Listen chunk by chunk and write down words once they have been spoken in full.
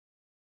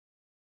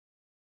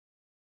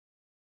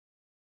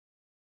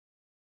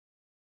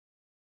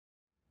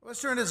Let's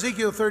turn to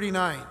Ezekiel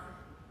 39.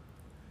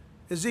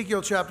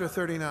 Ezekiel chapter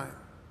 39.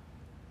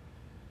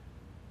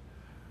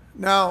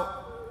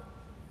 Now,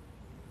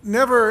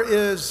 never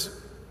is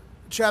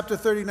chapter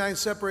 39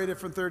 separated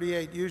from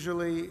 38.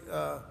 Usually,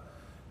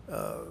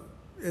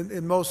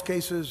 in most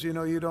cases,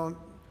 you don't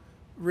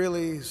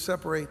really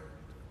separate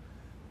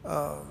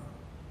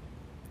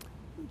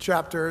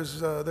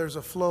chapters. There's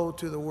a flow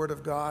to the Word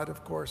of God,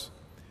 of course.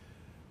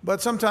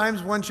 But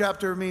sometimes one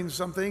chapter means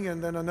something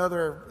and then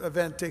another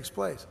event takes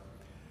place.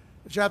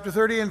 Chapter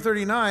 30 and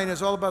 39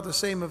 is all about the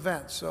same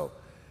event, so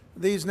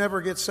these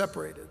never get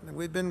separated. And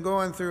we've been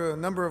going through a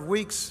number of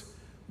weeks,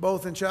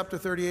 both in chapter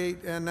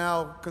 38 and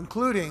now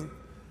concluding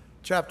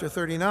chapter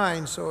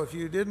 39. So if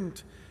you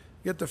didn't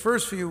get the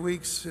first few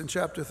weeks in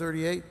chapter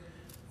 38,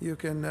 you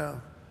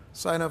can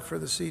sign up for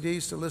the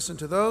CDs to listen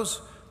to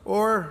those,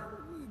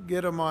 or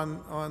get them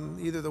on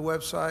either the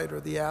website or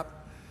the app,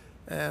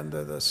 and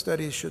the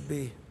studies should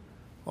be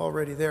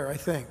already there, I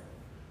think.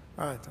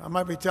 All right, I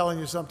might be telling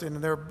you something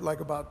and they're like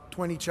about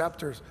 20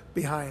 chapters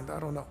behind. I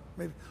don't know.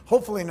 Maybe,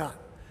 hopefully not.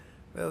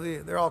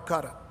 They're all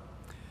caught up.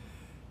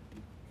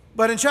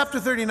 But in chapter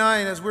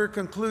 39, as we're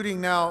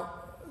concluding now,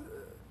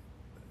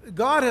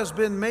 God has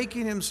been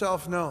making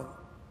himself known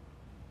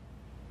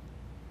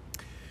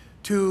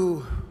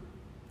to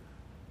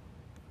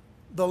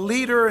the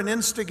leader and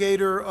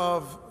instigator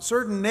of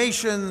certain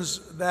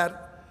nations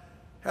that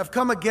have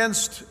come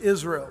against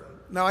Israel.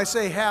 Now, I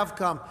say have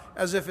come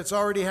as if it's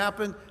already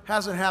happened.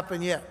 Hasn't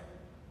happened yet.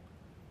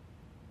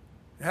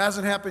 It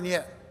hasn't happened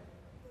yet.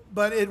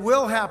 But it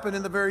will happen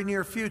in the very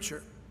near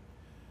future.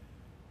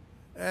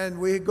 And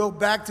we go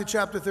back to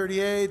chapter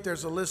 38.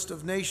 There's a list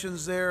of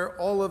nations there.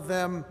 All of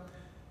them,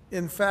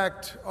 in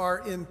fact,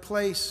 are in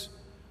place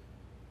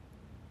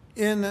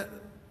in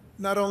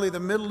not only the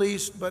Middle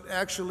East, but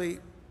actually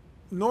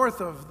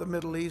north of the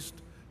Middle East,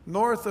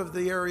 north of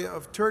the area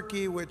of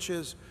Turkey, which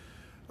is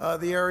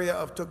the area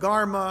of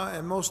Togarmah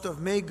and most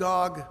of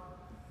Magog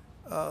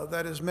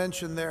that is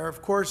mentioned there.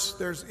 Of course,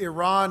 there's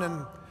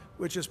Iran,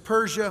 which is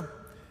Persia,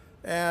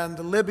 and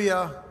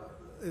Libya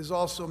is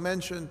also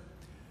mentioned,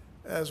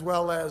 as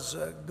well as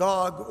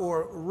Gog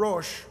or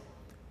Rosh,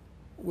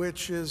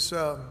 which is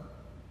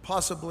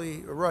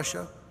possibly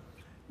Russia.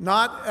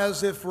 Not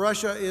as if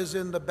Russia is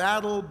in the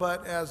battle,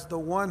 but as the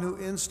one who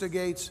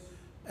instigates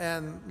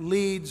and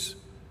leads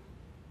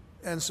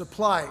and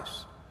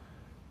supplies.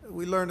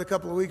 We learned a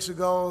couple of weeks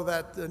ago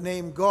that the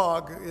name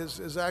Gog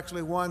is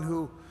actually one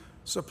who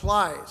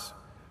supplies,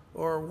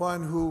 or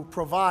one who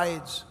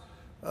provides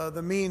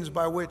the means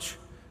by which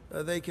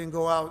they can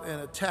go out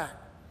and attack.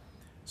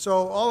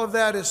 So all of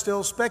that is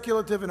still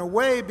speculative in a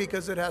way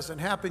because it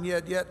hasn't happened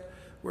yet. Yet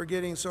we're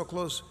getting so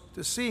close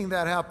to seeing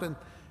that happen.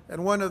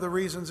 And one of the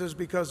reasons is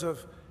because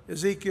of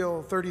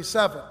Ezekiel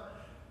 37,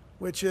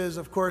 which is,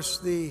 of course,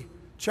 the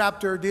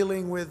chapter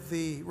dealing with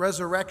the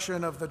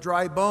resurrection of the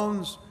dry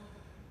bones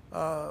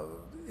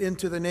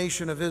into the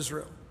nation of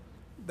Israel.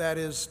 That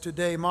is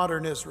today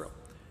modern Israel.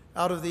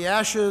 Out of the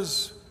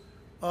ashes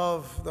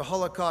of the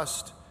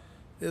Holocaust,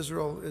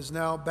 Israel is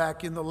now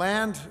back in the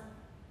land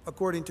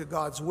according to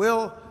God's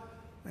will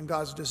and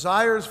God's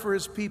desires for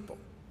his people.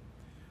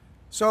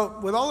 So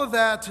with all of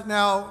that,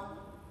 now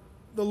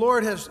the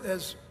Lord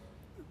has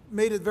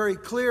made it very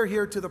clear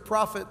here to the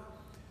prophet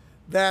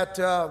that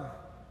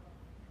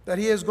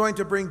he is going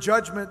to bring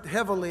judgment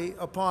heavily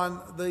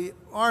upon the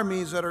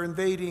armies that are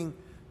invading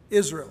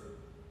Israel.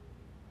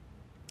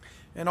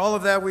 And all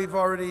of that we've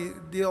already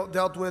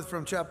dealt with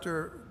from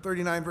chapter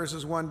 39,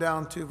 verses 1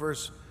 down to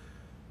verse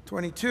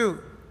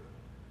 22.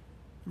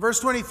 Verse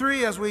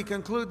 23, as we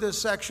conclude this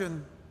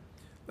section,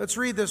 let's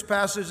read this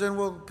passage and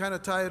we'll kind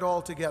of tie it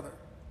all together.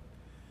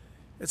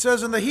 It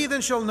says, "And the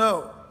heathen shall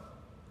know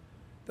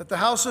that the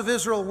house of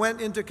Israel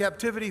went into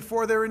captivity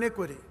for their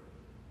iniquity.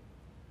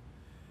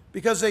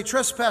 Because they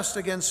trespassed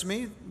against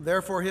me,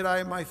 therefore hid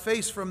I my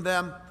face from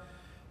them,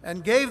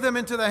 and gave them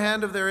into the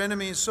hand of their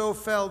enemies, so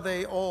fell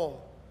they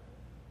all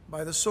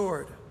by the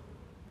sword.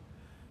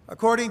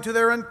 According to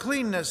their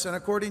uncleanness and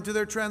according to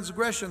their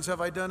transgressions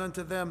have I done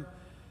unto them,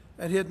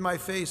 and hid my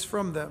face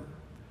from them."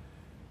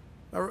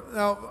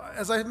 Now,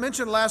 as I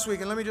mentioned last week,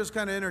 and let me just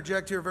kind of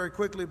interject here very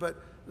quickly, but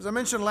as I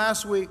mentioned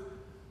last week,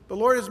 the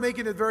Lord is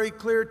making it very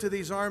clear to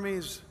these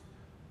armies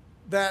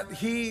that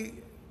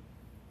he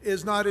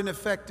is not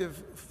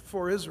ineffective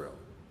for Israel.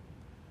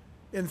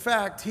 In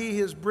fact, he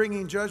is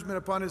bringing judgment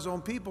upon his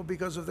own people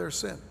because of their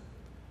sin.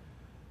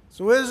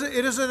 So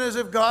it isn't as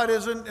if God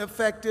isn't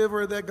effective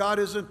or that God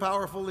isn't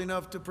powerful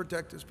enough to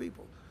protect his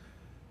people.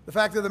 The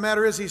fact of the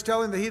matter is he's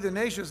telling the heathen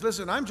nations,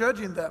 listen, I'm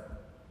judging them.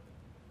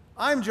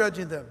 I'm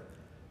judging them.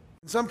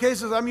 In some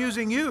cases, I'm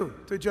using you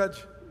to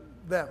judge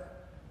them.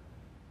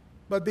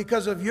 But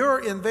because of your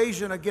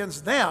invasion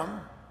against them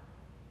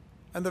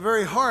and the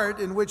very heart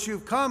in which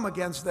you've come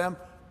against them,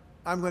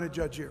 I'm going to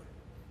judge you.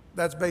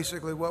 That's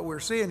basically what we're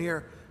seeing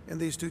here in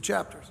these two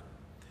chapters.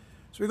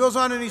 So he goes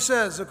on and he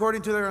says,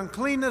 "According to their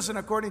uncleanness and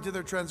according to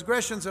their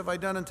transgressions have I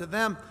done unto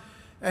them,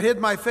 and hid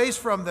my face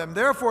from them.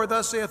 Therefore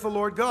thus saith the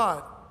Lord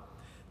God,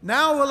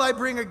 now will I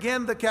bring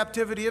again the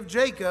captivity of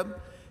Jacob,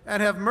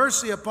 and have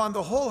mercy upon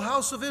the whole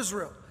house of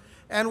Israel,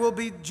 and will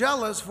be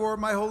jealous for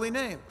my holy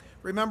name.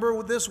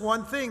 Remember this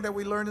one thing that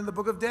we learned in the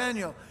book of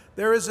Daniel.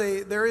 There is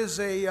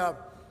a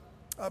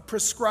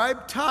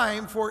prescribed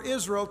time for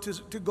Israel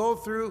to go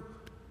through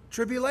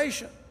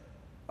tribulation,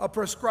 a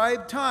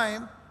prescribed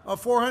time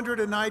of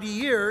 490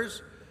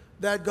 years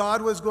that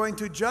God was going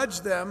to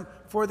judge them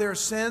for their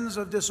sins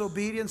of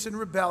disobedience and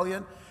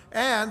rebellion,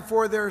 and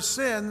for their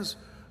sins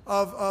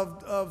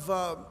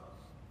of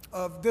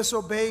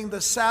disobeying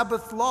the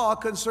Sabbath law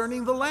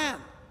concerning the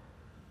land.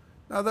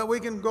 Now that we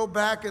can go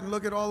back and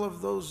look at all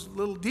of those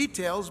little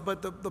details,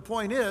 but the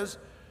point is,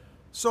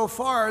 so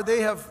far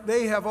they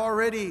have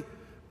already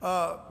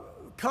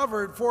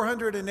covered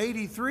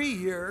 483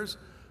 years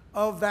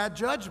of that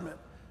judgment.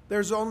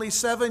 There's only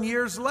 7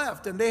 years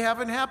left, and they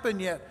haven't happened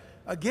yet.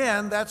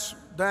 Again, that's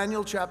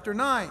Daniel chapter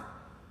 9.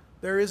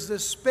 There is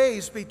this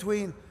space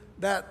between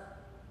that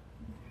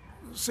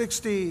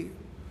 60,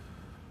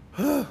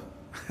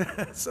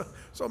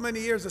 so many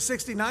years, the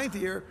 69th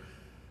year,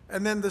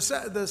 and then the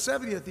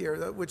 70th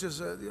year, which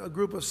is a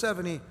group of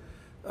 70,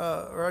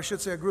 or I should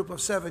say a group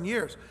of 7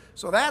 years.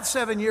 So that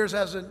 7 years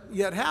hasn't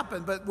yet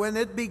happened, but when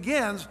it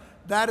begins,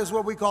 that is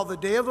what we call the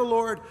day of the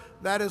Lord.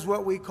 That is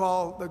what we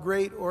call the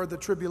great or the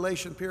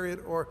tribulation period,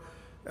 or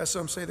as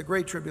some say, the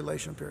great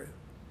tribulation period.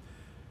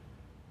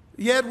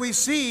 Yet we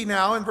see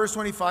now in verse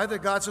 25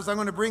 that God says, I'm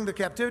going to bring the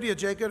captivity of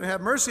Jacob and have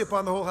mercy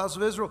upon the whole house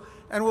of Israel,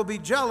 and will be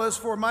jealous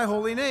for my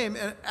holy name.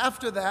 And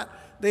after that,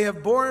 they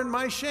have borne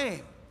my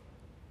shame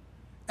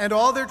and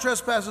all their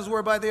trespasses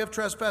whereby they have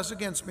trespassed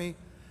against me,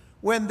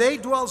 when they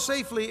dwell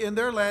safely in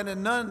their land,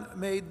 and none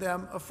made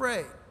them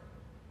afraid.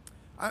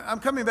 I'm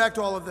coming back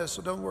to all of this,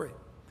 so don't worry.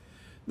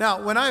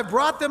 Now, when I have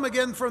brought them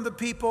again from the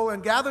people,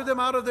 and gathered them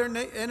out of their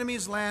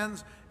enemies'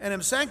 lands, and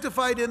am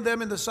sanctified in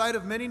them in the sight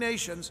of many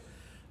nations,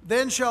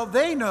 then shall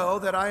they know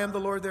that I am the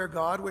Lord their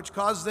God, which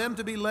caused them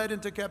to be led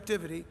into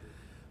captivity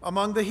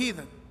among the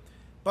heathen.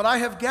 But I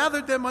have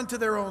gathered them unto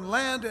their own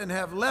land, and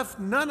have left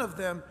none of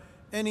them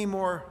any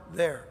more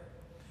there.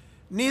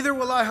 Neither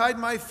will I hide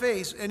my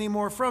face any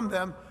more from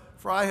them,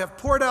 for I have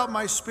poured out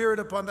my spirit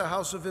upon the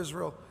house of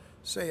Israel,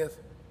 saith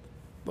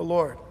the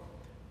Lord.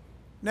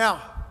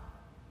 Now,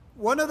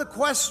 one of the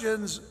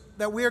questions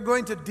that we are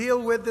going to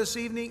deal with this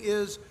evening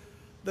is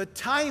the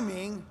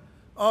timing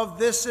of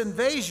this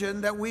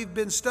invasion that we've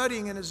been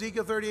studying in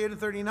Ezekiel 38 and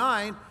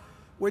 39,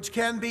 which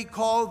can be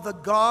called the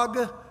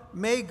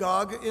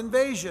Gog-Magog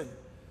invasion.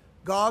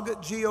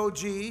 Gog,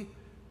 G-O-G,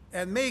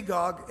 and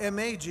Magog,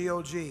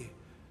 M-A-G-O-G.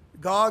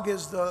 Gog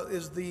is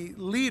the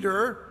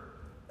leader,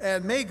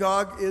 and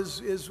Magog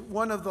is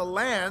one of the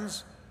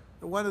lands,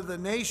 one of the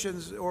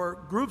nations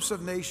or groups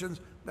of nations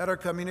that are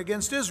coming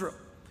against Israel.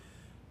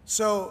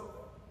 So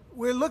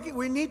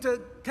we need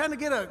to kind of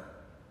get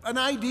an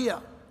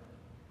idea,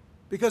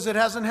 because it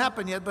hasn't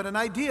happened yet, but an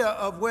idea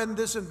of when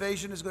this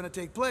invasion is going to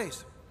take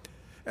place.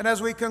 And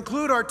as we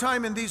conclude our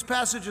time in these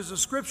passages of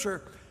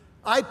Scripture,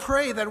 I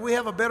pray that we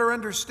have a better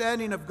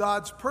understanding of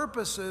God's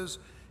purposes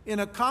in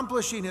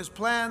accomplishing His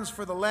plans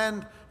for the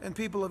land and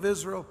people of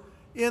Israel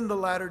in the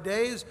latter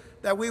days,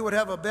 that we would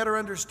have a better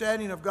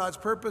understanding of God's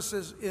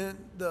purposes in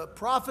the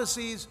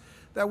prophecies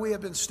that we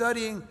have been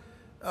studying,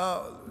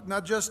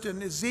 not just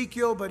in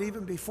Ezekiel, but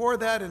even before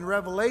that in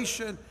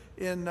Revelation,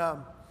 in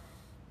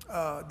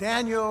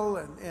Daniel,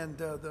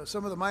 and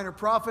some of the minor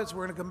prophets.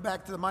 We're going to come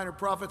back to the minor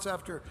prophets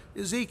after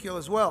Ezekiel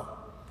as well.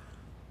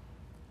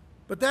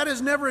 But that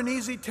is never an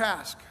easy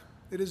task.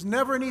 It is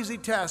never an easy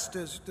task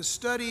to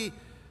study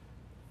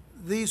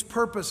these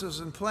purposes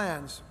and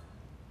plans.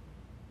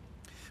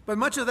 But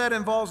much of that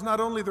involves not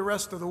only the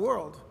rest of the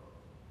world,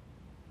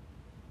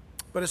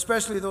 but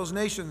especially those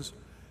nations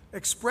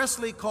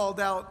expressly called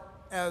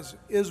out as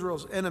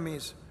Israel's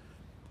enemies,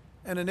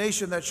 and a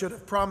nation that should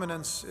have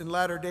prominence in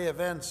latter-day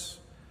events,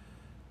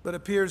 but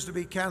appears to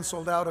be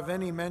canceled out of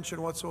any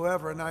mention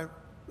whatsoever. And I,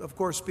 of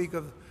course, speak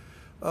of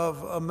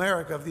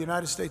America, of the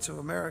United States of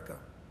America.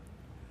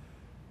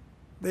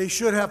 They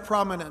should have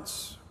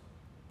prominence,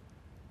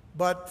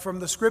 but from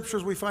the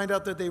Scriptures we find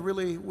out that they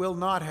really will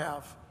not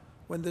have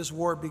when this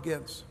war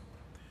begins.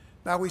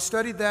 Now, we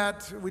studied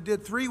that. We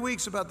did 3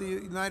 weeks about the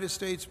United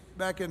States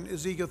back in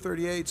Ezekiel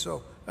 38.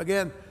 So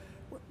again,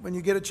 when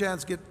you get a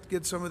chance,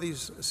 get some of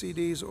these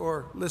CDs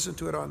or listen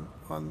to it on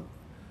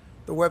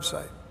the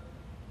website.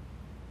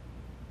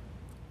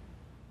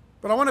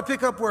 But I want to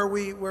pick up where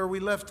we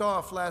left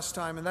off last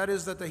time, and that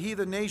is that the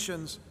heathen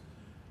nations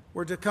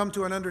were to come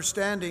to an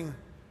understanding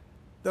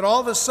that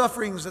all the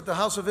sufferings that the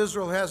house of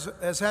Israel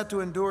has had to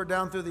endure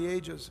down through the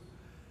ages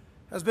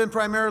has been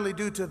primarily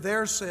due to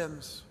their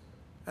sins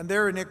and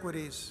their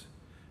iniquities,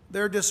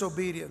 their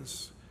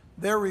disobedience,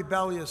 their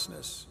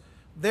rebelliousness,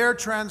 their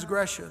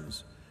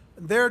transgressions,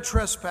 their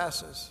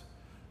trespasses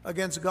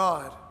against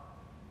God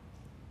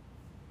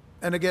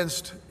and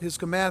against His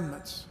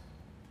commandments.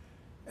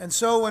 And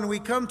so when we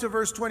come to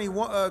verse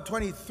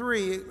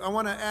 23, I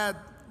want to add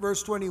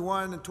verse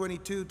 21 and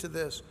 22 to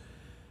this,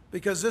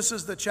 because this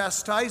is the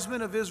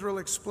chastisement of Israel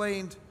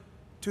explained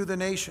to the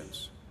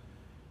nations.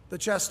 The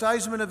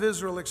chastisement of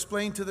Israel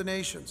explained to the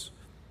nations.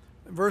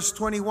 Verse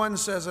 21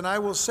 says, and I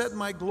will set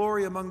my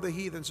glory among the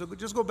heathen. So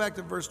just go back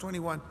to verse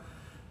 21.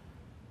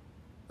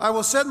 I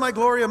will set my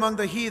glory among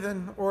the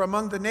heathen, or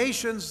among the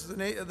nations,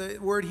 the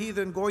word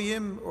heathen,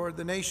 goyim, or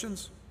the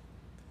nations.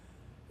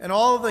 And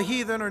all the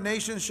heathen or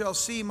nations shall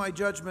see my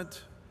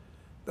judgment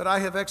that I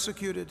have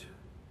executed,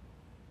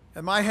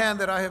 and my hand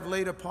that I have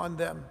laid upon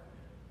them.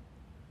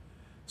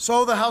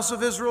 So the house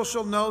of Israel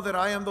shall know that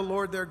I am the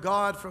Lord their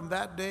God from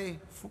that day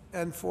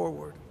and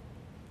forward.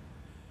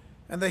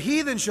 And the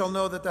heathen shall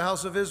know that the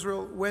house of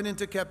Israel went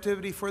into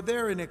captivity for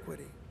their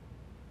iniquity,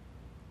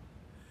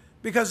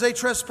 because they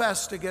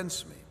trespassed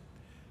against me.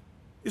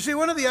 You see,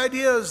 one of the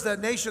ideas that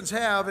nations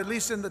have, at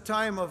least in the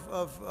time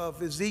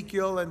of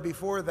Ezekiel and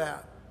before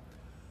that,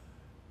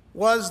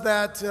 was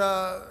that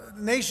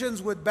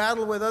nations would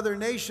battle with other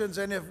nations,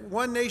 and if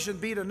one nation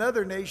beat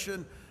another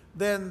nation,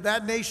 then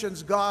that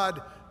nation's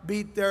God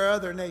beat their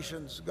other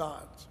nation's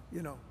gods,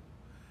 you know.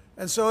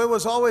 And so it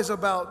was always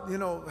about, you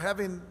know,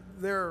 having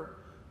their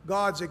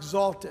gods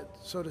exalted,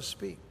 so to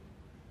speak.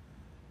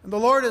 And the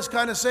Lord is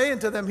kind of saying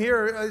to them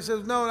here, he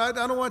says, no, I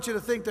don't want you to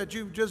think that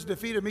you've just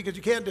defeated me, because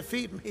you can't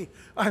defeat me.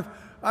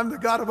 I'm the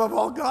God above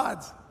all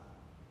gods.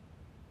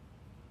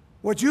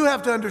 What you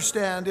have to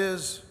understand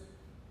is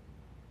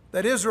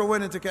that Israel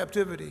went into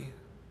captivity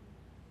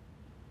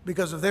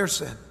because of their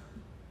sin,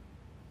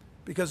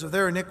 because of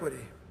their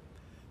iniquity.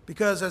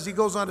 Because, as he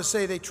goes on to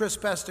say, they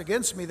trespassed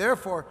against me,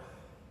 therefore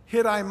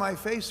hid I my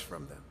face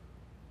from them,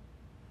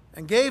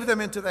 and gave them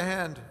into the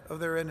hand of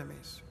their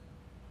enemies.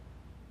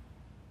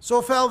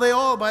 So fell they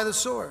all by the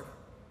sword,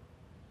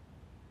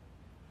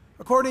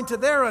 according to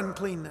their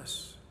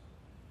uncleanness,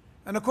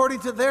 and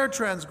according to their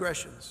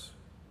transgressions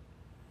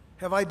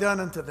have I done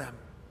unto them,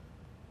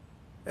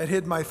 and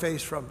hid my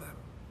face from them.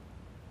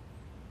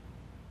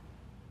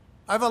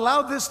 I've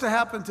allowed this to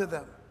happen to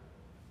them.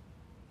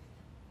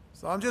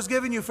 So I'm just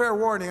giving you fair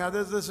warning.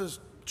 This is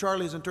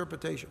Charlie's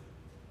interpretation.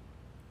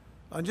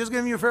 I'm just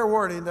giving you fair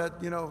warning that,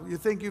 you know, you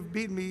think you've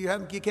beaten me,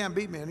 you can't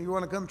beat me, and you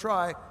want to come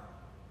try,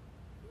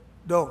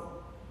 don't.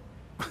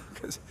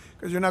 Because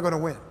you're not going to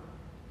win.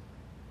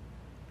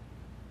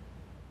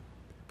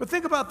 But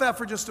think about that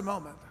for just a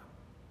moment.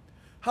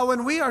 How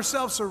when we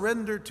ourselves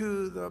surrender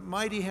to the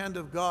mighty hand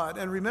of God,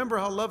 and remember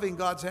how loving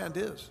God's hand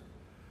is.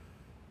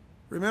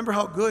 Remember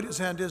how good his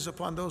hand is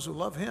upon those who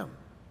love him.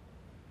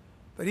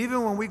 But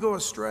even when we go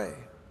astray,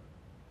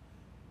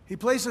 he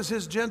places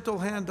his gentle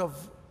hand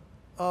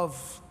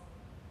of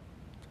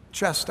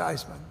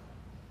chastisement,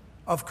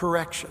 of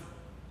correction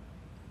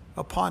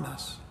upon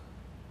us.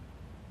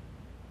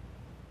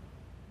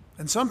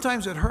 And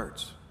sometimes it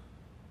hurts.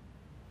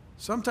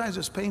 Sometimes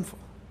it's painful.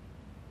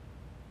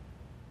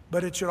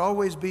 But it should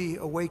always be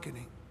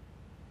awakening.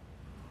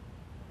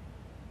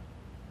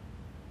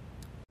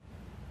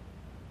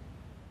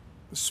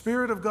 The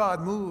Spirit of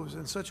God moves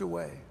in such a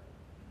way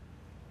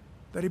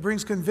that he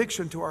brings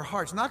conviction to our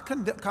hearts, not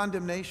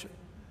condemnation.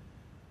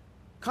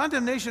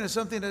 Condemnation is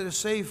something that is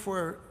saved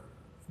for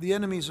the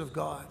enemies of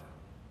God,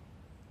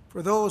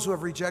 for those who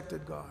have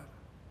rejected God.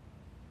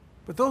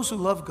 But those who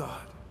love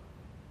God,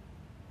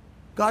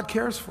 God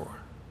cares for.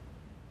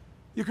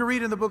 You can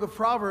read in the book of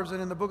Proverbs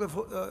and in the book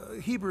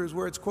of Hebrews,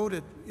 where it's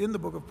quoted in the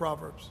book of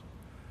Proverbs,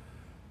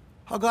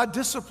 how God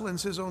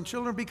disciplines his own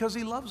children because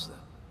he loves them.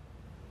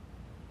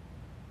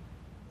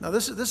 Now,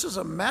 this is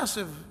a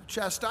massive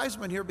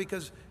chastisement here,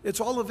 because it's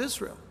all of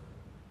Israel.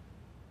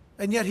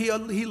 And yet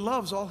he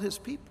loves all his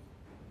people.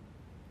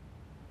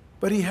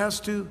 But he has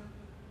to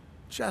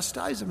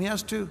chastise them. He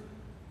has to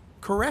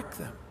correct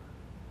them,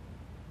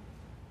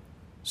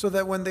 so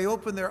that when they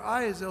open their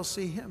eyes, they'll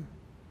see him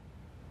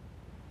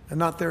and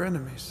not their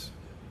enemies.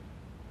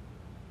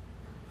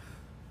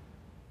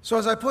 So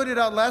as I pointed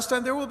out last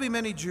time, there will be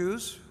many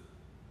Jews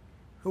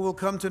who will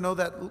come to know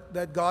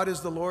that God is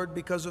the Lord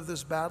because of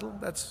this battle.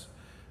 That's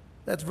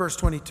verse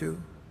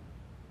 22.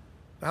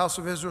 The house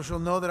of Israel shall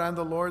know that I'm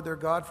the Lord their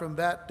God from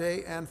that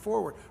day and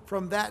forward.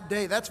 From that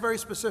day, that's very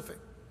specific.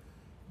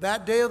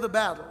 That day of the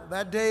battle,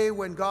 that day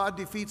when God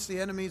defeats the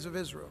enemies of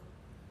Israel,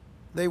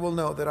 they will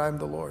know that I'm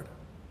the Lord.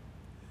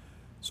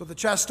 So the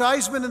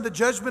chastisement and the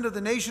judgment of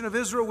the nation of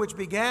Israel, which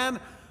began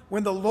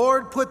when the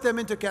Lord put them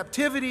into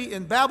captivity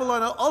in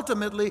Babylon,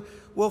 ultimately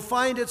will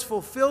find its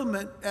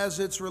fulfillment as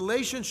its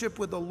relationship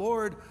with the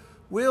Lord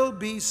will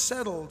be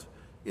settled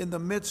in the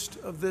midst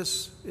of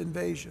this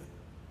invasion.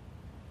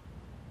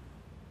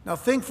 Now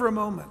think for a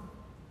moment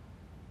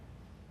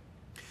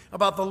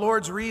about the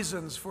Lord's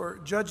reasons for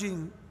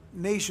judging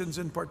nations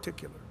in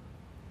particular,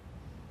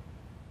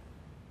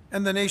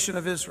 and the nation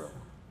of Israel.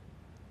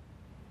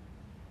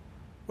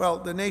 Well,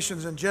 the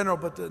nations in general,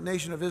 but the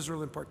nation of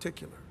Israel in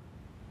particular.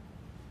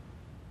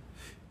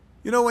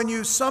 You know, when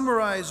you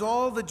summarize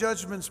all the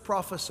judgments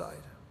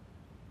prophesied,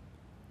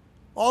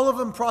 all of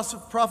them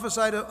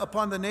prophesied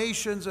upon the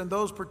nations and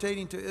those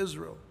pertaining to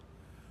Israel,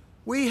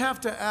 we have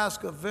to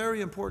ask a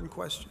very important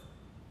question.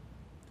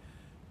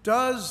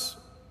 Does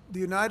the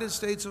United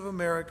States of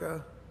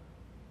America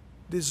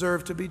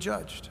deserve to be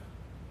judged?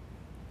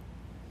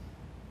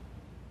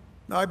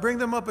 Now, I bring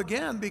them up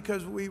again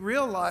because we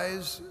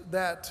realize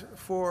that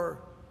for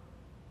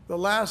the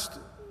last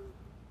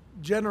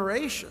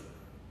generation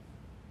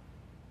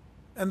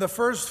and the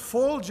first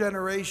full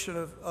generation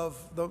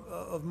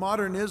of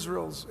modern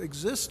Israel's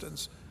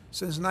existence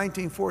since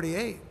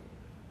 1948,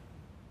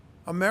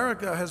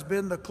 America has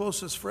been the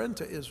closest friend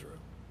to Israel.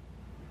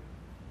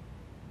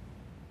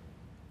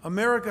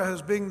 America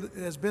has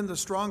been the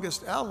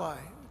strongest ally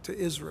to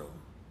Israel.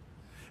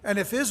 And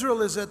if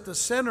Israel is at the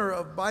center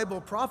of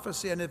Bible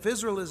prophecy, and if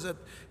Israel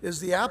is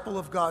the apple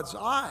of God's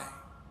eye,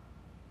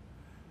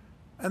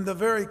 and the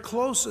very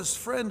closest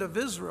friend of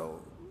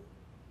Israel,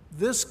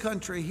 this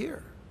country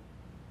here,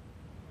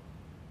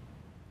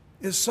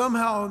 is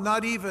somehow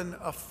not even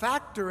a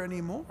factor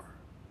anymore,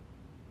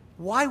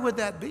 why would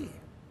that be?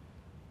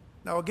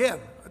 Now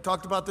again, I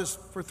talked about this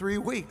for 3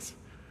 weeks,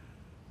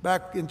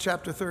 back in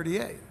chapter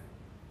 38.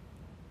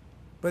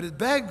 But it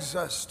begs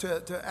us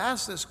to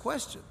ask this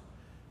question: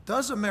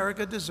 does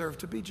America deserve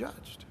to be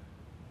judged?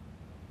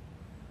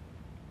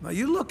 Now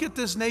you look at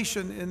this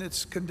nation in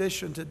its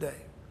condition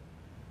today,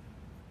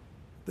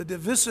 the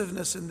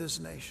divisiveness in this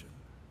nation.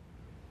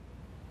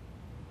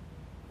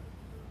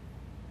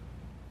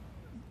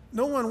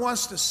 No one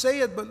wants to say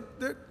it, but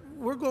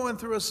we're going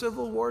through a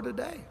civil war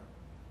today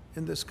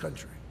in this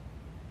country.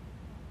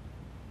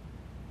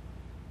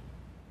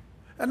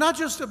 And not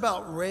just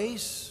about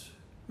race,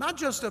 not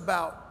just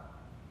about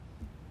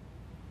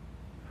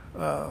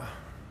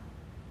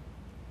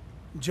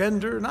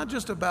gender, not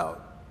just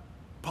about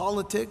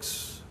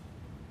politics.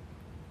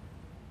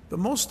 The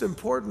most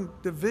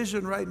important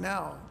division right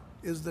now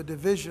is the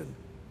division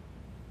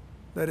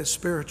that is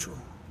spiritual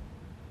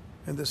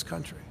in this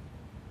country.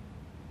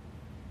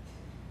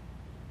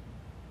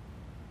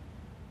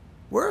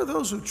 Where are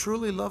those who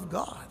truly love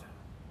God?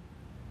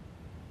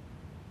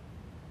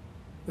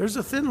 There's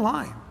a thin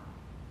line,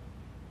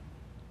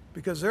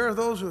 because there are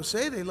those who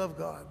say they love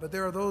God, but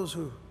there are those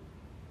who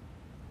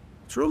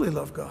truly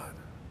love God.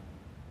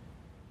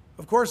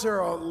 Of course,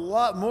 there are a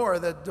lot more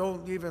that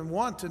don't even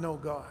want to know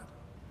God.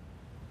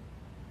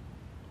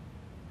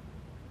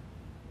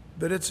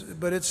 But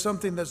it's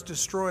something that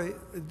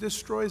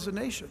destroys a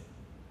nation.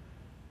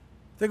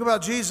 Think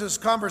about Jesus'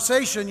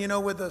 conversation,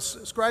 with the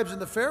scribes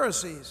and the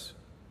Pharisees.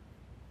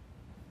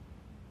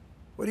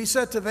 What he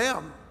said to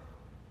them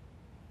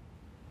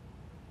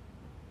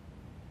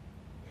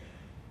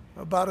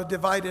about a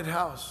divided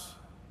house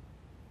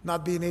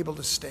not being able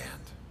to stand.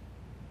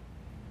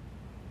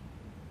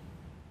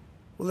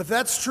 Well, if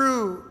that's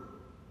true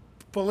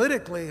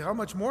politically, how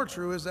much more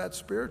true is that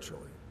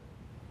spiritually?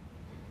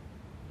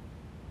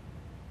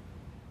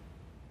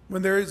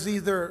 When there is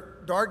either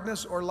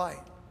darkness or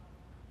light.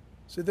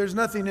 See, there's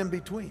nothing in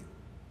between.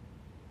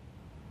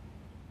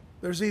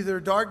 There's either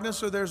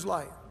darkness or there's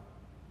light.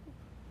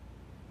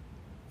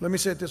 Let me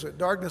say it this way: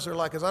 darkness or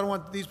light, because I don't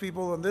want these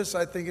people on this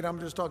side thinking I'm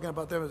just talking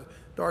about them as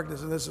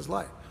darkness and this is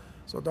light.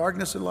 So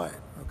darkness and light,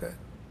 okay?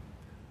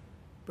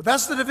 But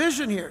that's the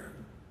division here.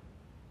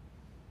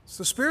 It's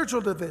the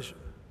spiritual division.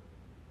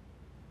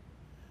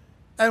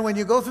 And when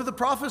you go through the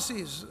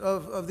prophecies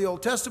of the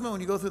Old Testament,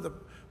 when you go through the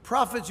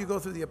prophets, you go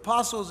through the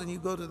apostles, and you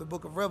go to the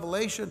book of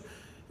Revelation,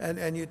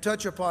 and you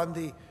touch upon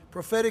the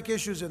prophetic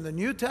issues in the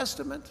New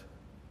Testament,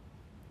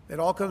 it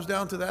all comes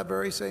down to that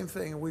very same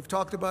thing. And we've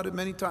talked about it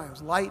many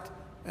times: light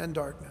and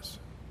darkness.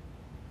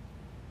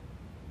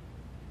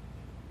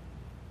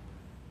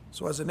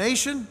 So as a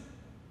nation,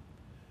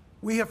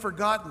 we have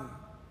forgotten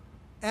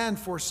and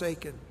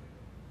forsaken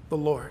the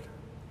Lord.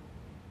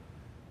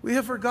 We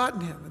have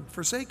forgotten him and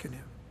forsaken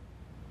him.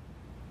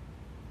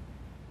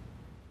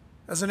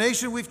 As a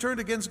nation, we've turned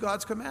against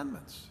God's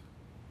commandments.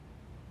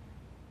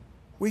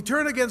 We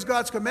turn against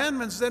God's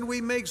commandments, then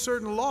we make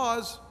certain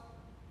laws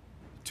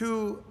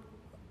to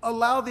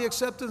allow the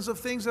acceptance of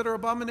things that are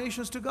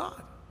abominations to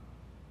God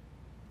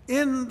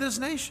in this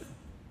nation,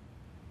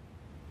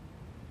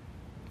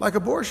 like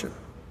abortion.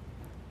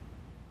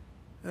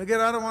 And again,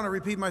 I don't want to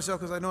repeat myself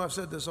because I know I've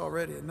said this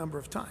already a number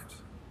of times.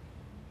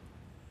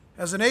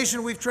 As a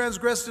nation, we've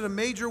transgressed in a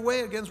major way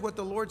against what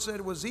the Lord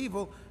said was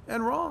evil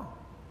and wrong.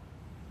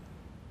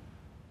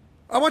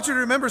 I want you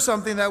to remember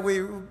something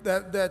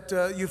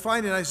that you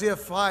find in Isaiah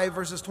 5,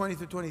 verses 20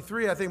 through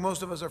 23. I think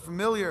most of us are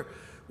familiar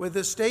with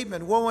this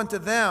statement: woe unto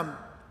them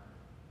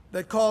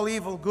that call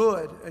evil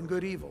good and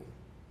good evil.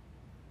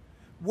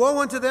 Woe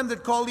unto them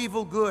that call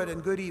evil good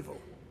and good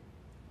evil.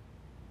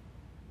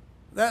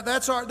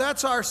 That's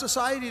our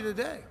society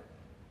today.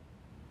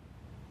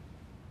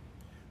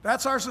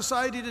 That's our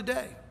society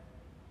today.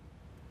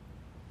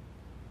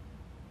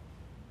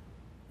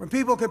 When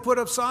people can put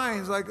up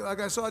signs, like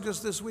I saw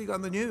just this week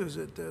on the news,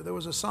 that there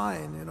was a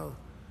sign,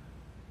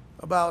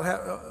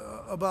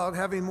 about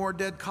having more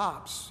dead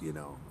cops.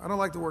 I don't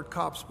like the word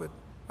cops, but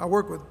I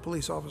work with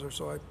police officers,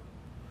 so I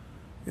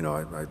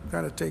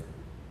kind of take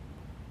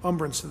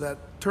umbrance to that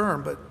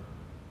term.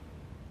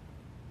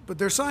 But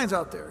there's signs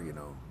out there,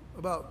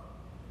 about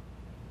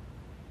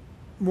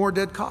more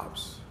dead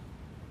cops.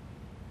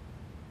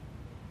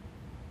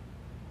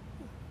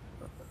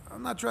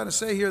 I'm not trying to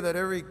say here that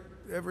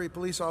every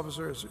police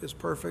officer is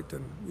perfect,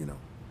 and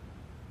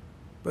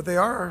but they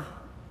are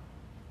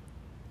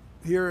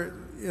here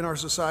in our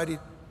society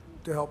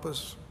to help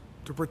us,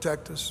 to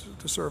protect us,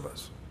 to serve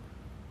us.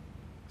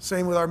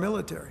 Same with our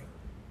military.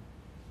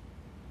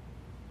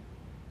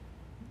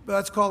 But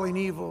that's calling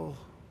evil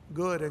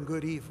good and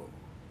good evil.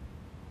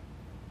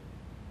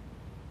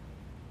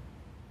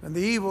 And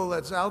the evil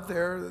that's out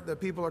there that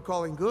people are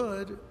calling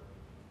good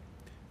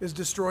is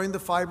destroying the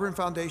fiber and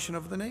foundation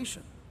of the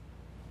nation.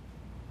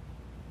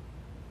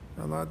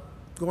 I'm not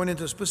going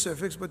into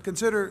specifics, but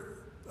consider,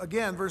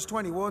 again, verse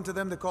 20, woe unto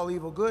them that call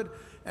evil good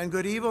and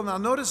good evil. Now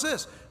notice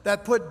this,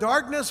 that put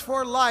darkness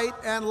for light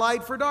and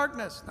light for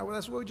darkness. Now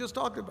that's what we just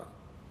talked about.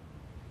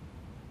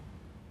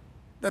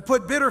 That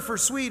put bitter for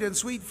sweet and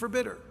sweet for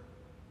bitter.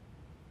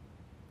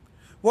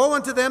 Woe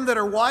unto them that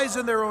are wise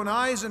in their own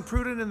eyes and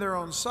prudent in their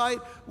own sight.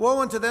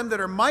 Woe unto them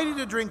that are mighty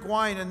to drink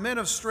wine and men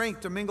of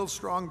strength to mingle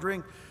strong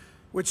drink,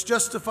 which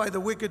justify the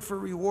wicked for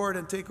reward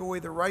and take away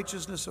the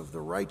righteousness of the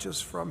righteous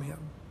from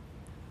him.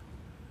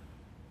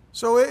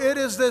 So it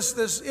is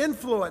this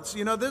influence.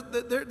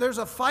 There's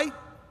a fight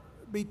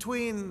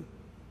between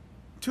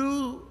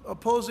two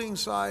opposing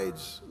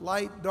sides,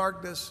 light,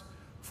 darkness,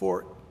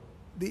 for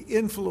the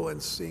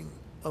influencing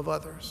of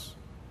others.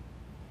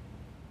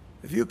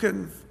 If you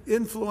can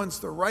influence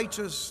the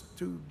righteous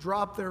to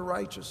drop their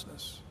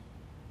righteousness,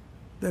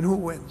 then who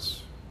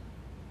wins?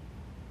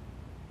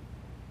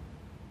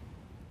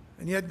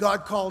 And yet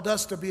God called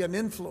us to be an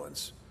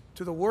influence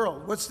to the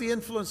world. What's the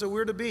influence that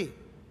we're to be?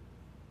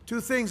 Two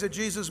things that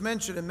Jesus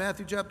mentioned in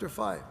Matthew chapter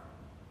 5.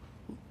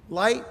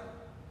 Light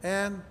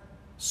and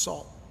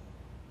salt.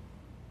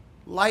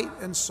 Light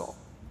and salt.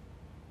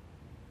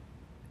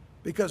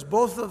 Because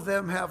both of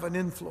them have an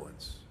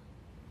influence.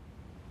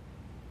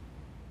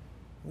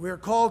 We're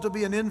called to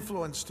be an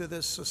influence to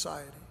this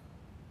society.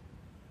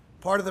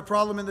 Part of the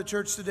problem in the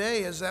church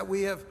today is that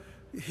we have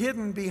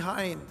hidden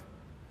behind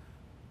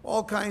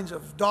all kinds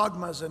of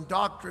dogmas and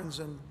doctrines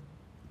and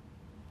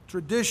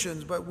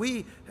traditions, but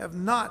we have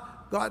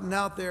not gotten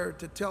out there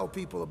to tell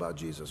people about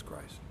Jesus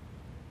Christ.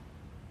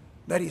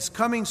 That he's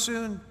coming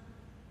soon,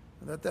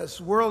 that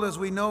this world as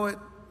we know it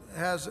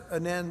has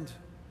an end,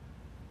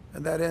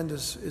 and that end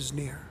is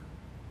near.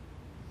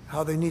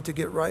 How they need to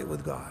get right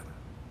with God.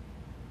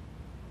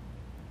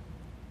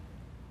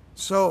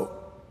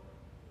 So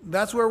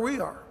that's where we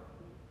are,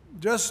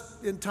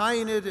 just in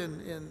tying it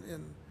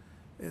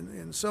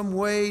in some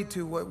way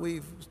to what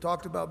we've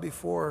talked about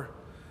before.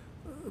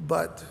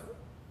 But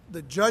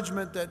the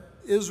judgment that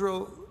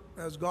Israel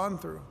has gone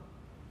through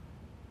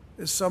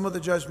is some of the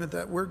judgment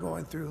that we're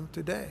going through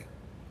today.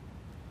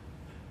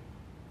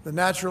 The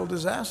natural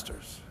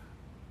disasters.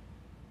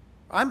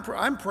 I'm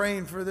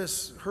praying for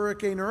this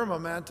Hurricane Irma,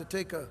 man, to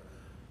take a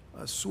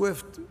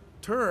swift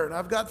turn.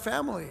 I've got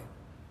family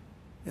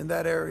in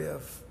that area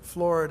of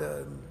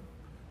Florida and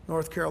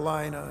North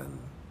Carolina and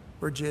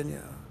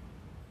Virginia,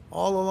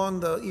 all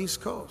along the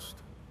East Coast.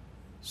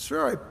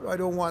 Sure, I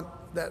don't want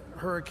that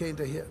hurricane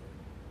to hit,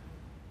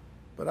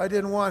 but I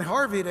didn't want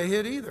Harvey to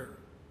hit either.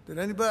 Did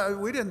anybody?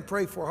 We didn't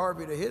pray for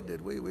Harvey to hit,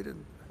 did we? We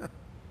didn't.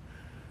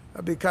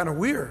 That'd be kind of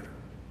weird.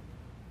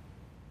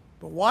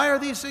 But why are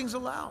these things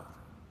allowed?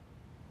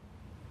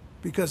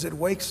 Because it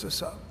wakes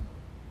us up.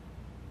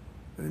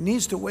 And it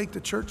needs to wake the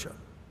church up.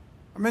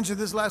 I mentioned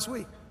this last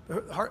week.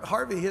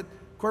 Harvey hit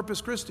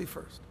Corpus Christi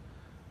first.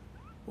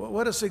 Well,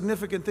 what a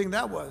significant thing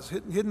that was,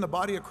 hitting the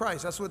body of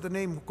Christ. That's what the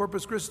name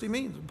Corpus Christi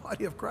means, the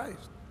body of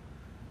Christ.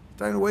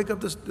 Time to wake up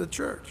the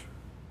church.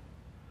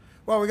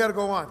 Well, we got to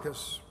go on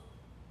because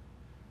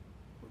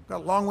we've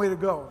got a long way to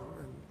go.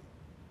 And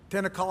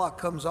 10 o'clock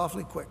comes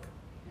awfully quick.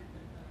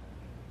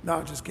 No,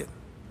 I'm just kidding.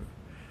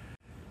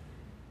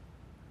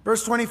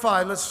 Verse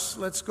 25,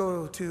 let's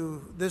go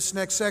to this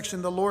next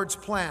section, the Lord's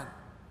plan.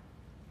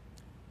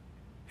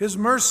 His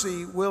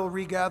mercy will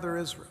regather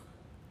Israel.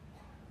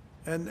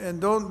 And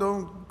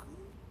don't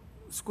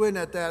squint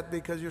at that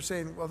because you're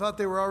saying, well, I thought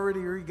they were already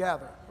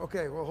regathered.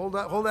 Okay, well, hold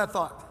that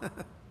thought.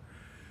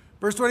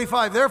 Verse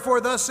 25, therefore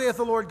thus saith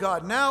the Lord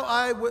God,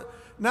 now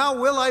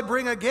will I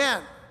bring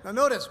again. Now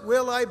notice,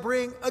 will I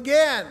bring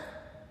again.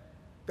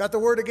 Got the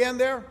word again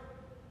there?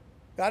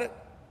 Got it?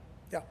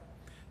 Yeah.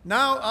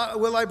 Now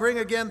will I bring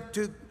again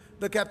to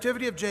the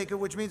captivity of Jacob,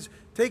 which means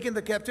taking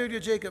the captivity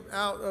of Jacob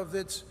out of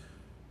its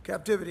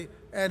captivity,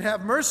 and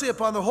have mercy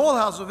upon the whole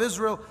house of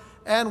Israel,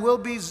 and will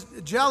be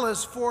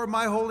jealous for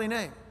my holy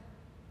name.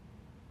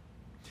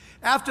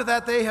 After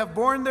that they have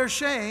borne their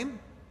shame,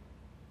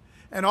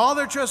 and all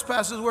their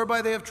trespasses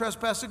whereby they have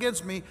trespassed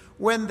against me,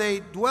 when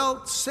they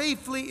dwelt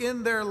safely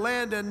in their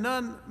land, and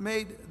none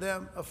made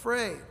them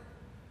afraid.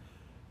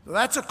 So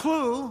that's a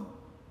clue.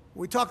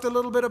 We talked a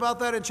little bit about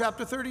that in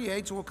chapter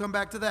 38, so we'll come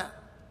back to that.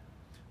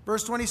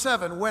 Verse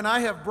 27, when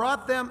I have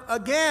brought them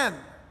again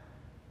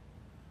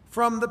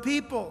from the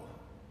people,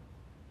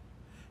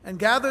 and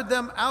gathered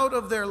them out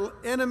of their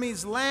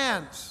enemies'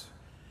 lands,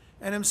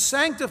 and am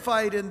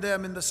sanctified in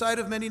them in the sight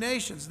of many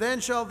nations,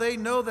 then shall they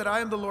know that I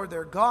am the Lord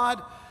their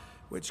God,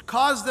 which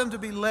caused them to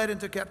be led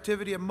into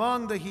captivity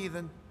among the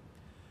heathen,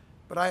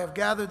 but I have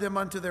gathered them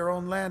unto their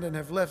own land and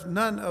have left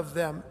none of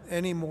them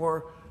any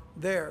more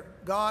there.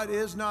 God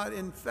is not,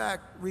 in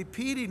fact,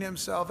 repeating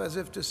himself as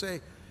if to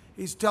say,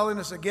 he's telling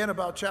us again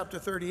about chapter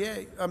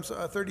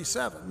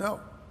 37. No.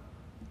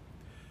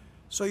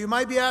 So you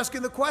might be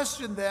asking the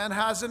question then,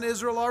 hasn't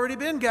Israel already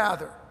been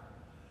gathered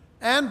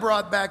and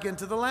brought back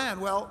into the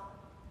land? Well,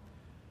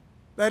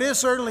 that is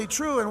certainly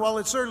true, and while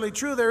it's certainly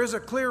true, there is a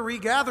clear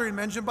regathering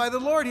mentioned by the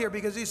Lord here,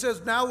 because he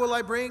says, now will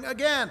I bring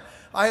again.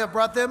 I have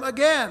brought them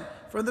again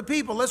from the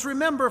people. Let's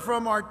remember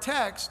from our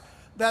text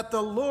that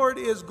the Lord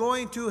is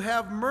going to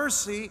have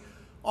mercy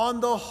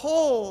on the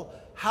whole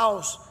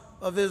house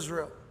of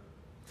Israel.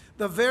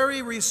 The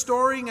very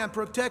restoring and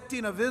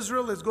protecting of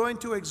Israel is going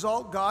to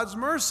exalt God's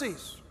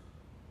mercies.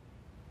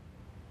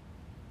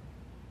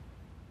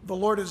 The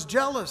Lord is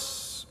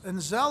jealous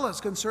and zealous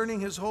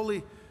concerning his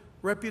holy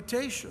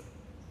reputation.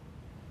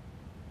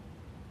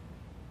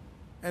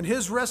 And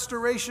his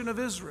restoration of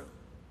Israel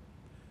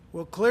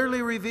will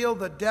clearly reveal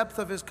the depth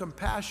of his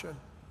compassion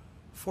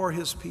for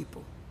his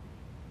people.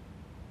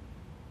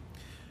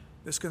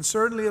 This can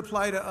certainly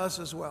apply to us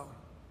as well.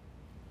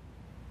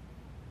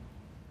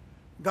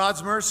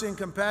 God's mercy and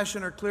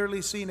compassion are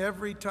clearly seen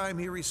every time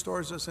he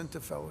restores us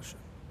into fellowship.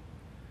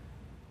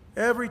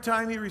 Every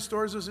time he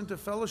restores us into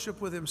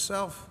fellowship with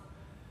himself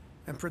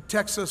and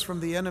protects us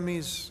from the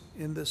enemies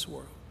in this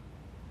world.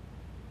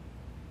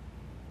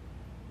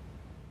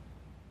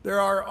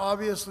 There are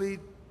obviously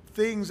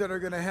things that are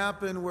going to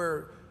happen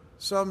where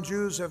some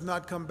Jews have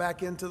not come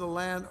back into the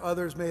land,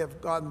 others may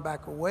have gotten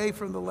back away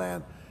from the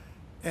land,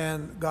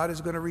 and God is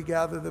going to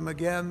regather them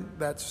again.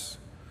 That's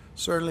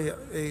certainly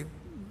a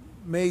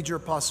major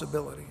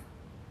possibility.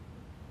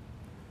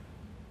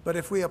 But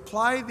if we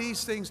apply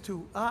these things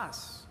to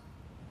us,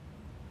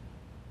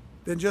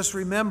 then just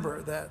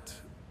remember that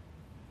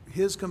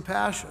his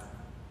compassion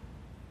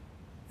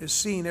is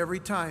seen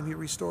every time he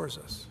restores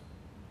us.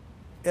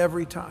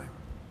 Every time.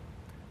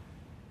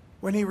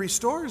 When he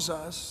restores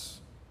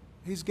us,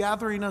 he's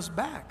gathering us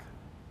back.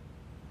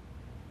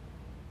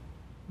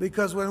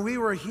 Because when we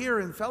were here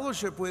in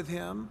fellowship with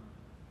him,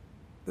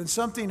 then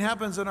something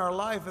happens in our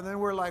life, and then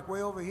we're like,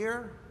 way over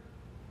here.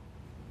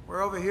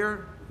 We're over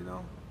here, you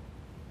know.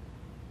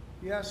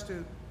 He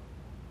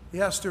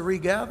has to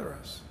regather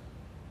us.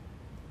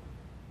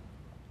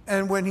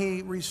 And when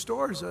he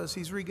restores us,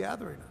 he's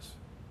regathering us.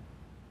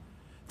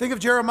 Think of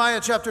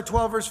Jeremiah chapter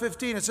 12, verse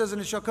 15. It says, and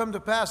it shall come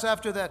to pass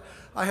after that,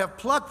 I have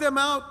plucked them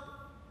out,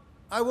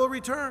 I will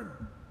return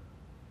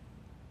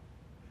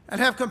and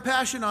have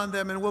compassion on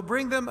them and will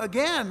bring them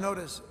again,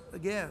 notice,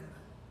 again,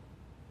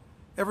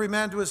 every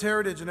man to his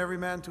heritage and every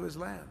man to his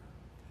land.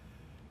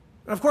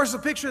 And of course, the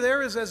picture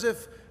there is as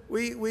if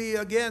we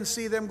again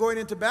see them going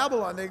into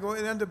Babylon. They go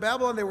into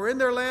Babylon, they were in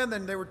their land,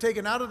 and they were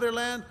taken out of their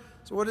land.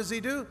 So what does he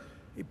do?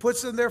 He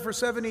puts them there for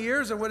 70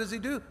 years, and what does he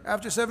do?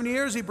 After 70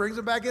 years, he brings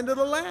them back into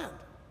the land.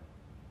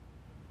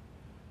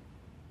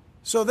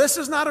 So this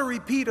is not a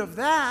repeat of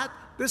that.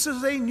 This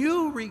is a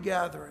new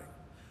regathering.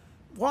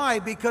 Why?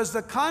 Because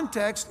the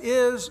context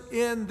is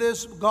in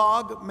this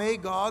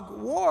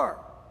Gog-Magog war.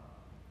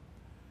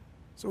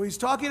 So he's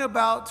talking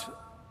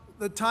about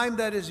the time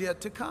that is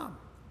yet to come.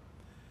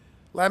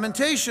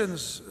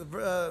 Lamentations,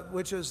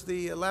 which is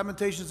the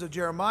Lamentations of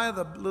Jeremiah,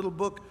 the little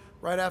book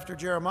right after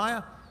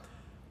Jeremiah,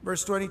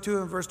 verse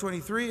 22 and verse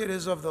 23, it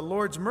is of the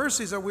Lord's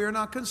mercies that we are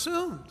not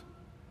consumed.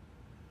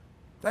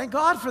 Thank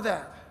God for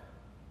that.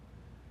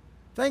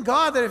 Thank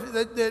God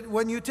that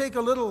when you take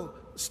a little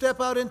step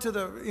out into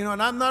the, you know,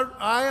 and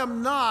I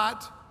am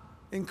not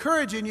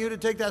encouraging you to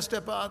take that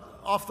step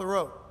out off the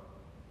road.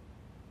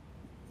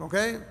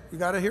 Okay? You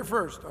got to hear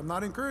first. I'm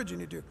not encouraging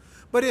you to.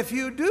 But if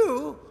you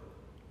do,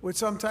 which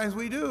sometimes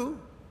we do,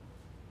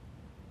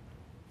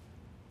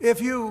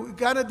 if you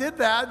kind of did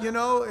that, you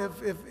know,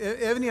 if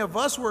any of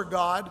us were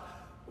God,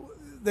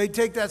 they'd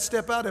take that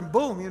step out and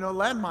boom, you know,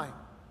 landmine,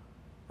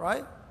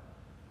 right?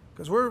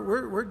 Because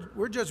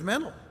we're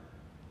judgmental.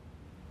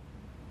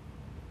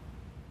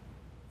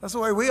 That's the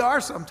way we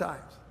are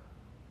sometimes.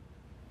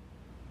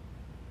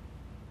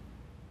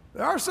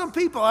 There are some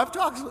people, I've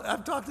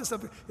talked to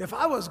some people, if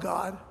I was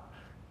God,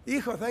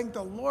 hijo, thank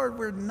the Lord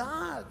we're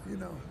not, you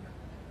know.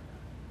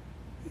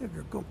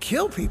 You're going to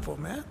kill people,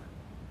 man.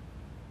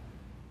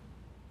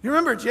 You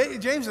remember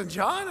James and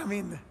John? I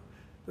mean,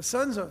 the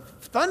sons of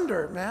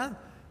thunder, man.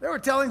 They were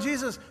telling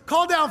Jesus,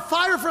 call down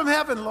fire from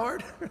heaven,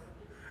 Lord.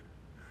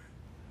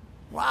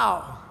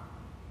 Wow.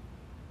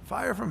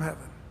 Fire from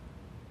heaven.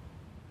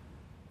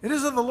 It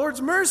is of the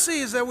Lord's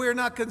mercies that we are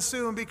not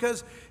consumed,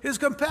 because his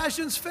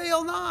compassions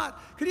fail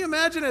not. Can you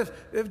imagine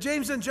if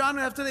James and John,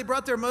 after they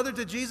brought their mother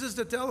to Jesus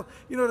to tell,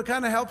 you know, to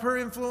kind of help her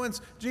influence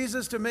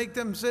Jesus to make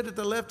them sit at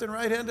the left and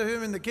right hand of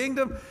him in the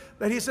kingdom,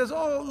 that he says,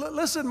 oh,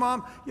 listen,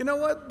 Mom, you know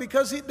what?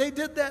 Because they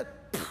did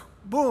that,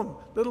 boom,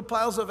 little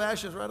piles of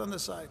ashes right on the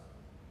side.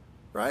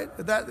 Right?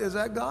 Is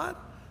that God?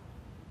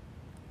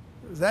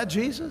 Is that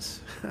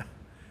Jesus?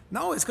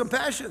 No, his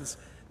compassions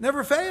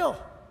never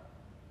fail.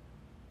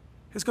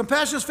 His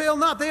compassions fail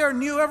not. They are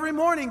new every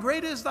morning.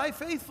 Great is thy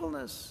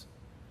faithfulness.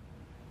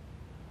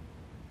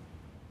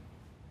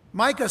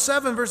 Micah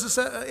 7, verses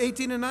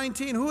 18 and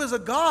 19, who is a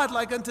God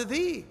like unto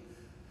thee,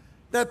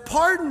 that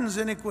pardons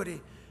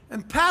iniquity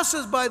and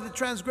passes by the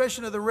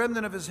transgression of the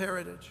remnant of his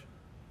heritage?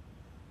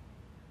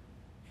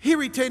 He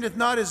retaineth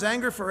not his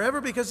anger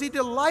forever, because he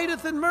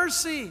delighteth in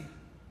mercy.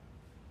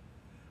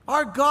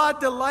 Our God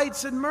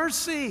delights in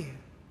mercy.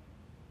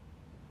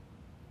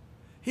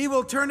 He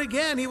will turn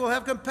again. He will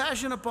have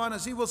compassion upon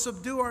us. He will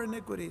subdue our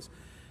iniquities.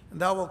 And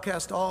thou wilt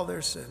cast all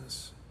their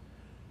sins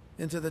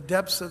into the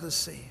depths of the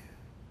sea.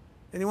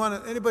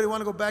 Anybody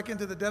want to go back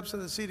into the depths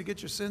of the sea to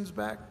get your sins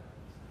back?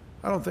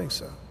 I don't think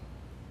so.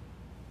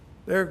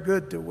 They're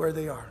good to where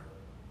they are.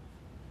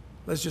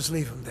 Let's just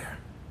leave them there.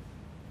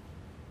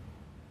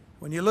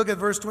 When you look at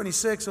verse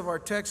 26 of our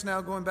text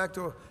now, going back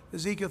to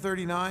Ezekiel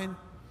 39,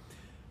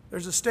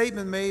 there's a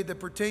statement made that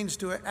pertains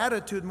to an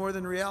attitude more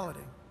than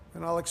reality.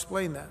 And I'll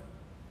explain that.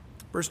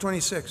 Verse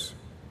 26.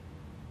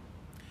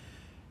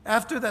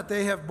 After that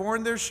they have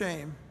borne their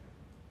shame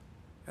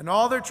and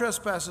all their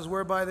trespasses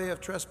whereby they have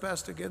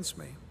trespassed against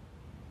me,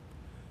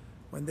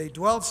 when they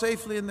dwelled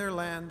safely in their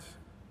land,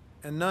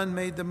 and none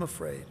made them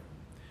afraid.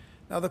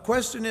 Now the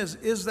question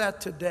is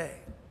that today?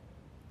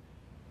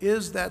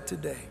 Is that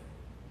today?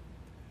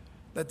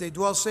 That they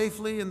dwell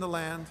safely in the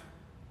land,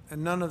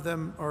 and none of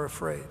them are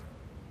afraid.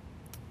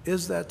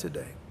 Is that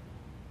today?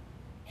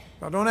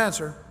 Now don't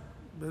answer.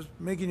 Just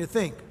making you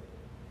think.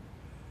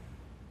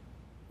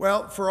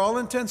 Well, for all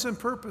intents and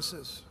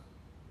purposes,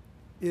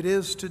 it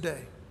is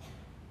today.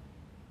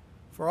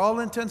 For all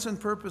intents and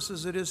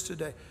purposes, it is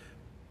today.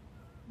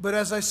 But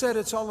as I said,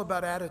 it's all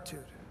about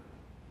attitude.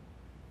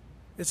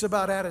 It's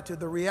about attitude.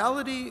 The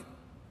reality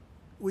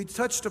we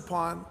touched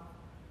upon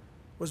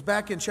was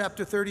back in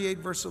chapter 38,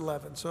 verse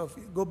 11. So if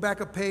you go back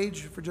a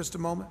page for just a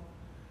moment,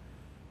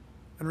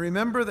 and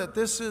remember that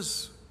this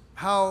is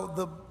how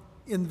the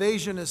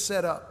invasion is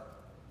set up.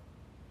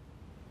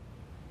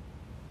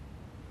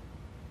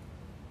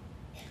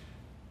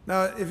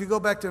 Now, if you go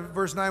back to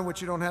verse 9, which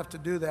you don't have to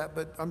do that,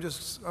 but I'm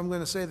going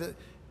to say that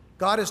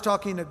God is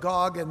talking to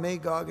Gog and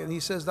Magog, and he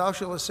says, thou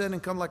shalt ascend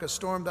and come like a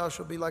storm, thou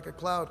shalt be like a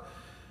cloud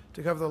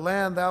to cover the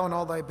land, thou and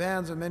all thy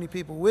bands and many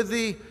people with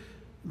thee.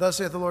 Thus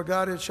saith the Lord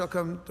God, it shall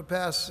come to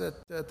pass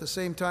at the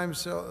same time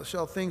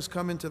shall things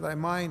come into thy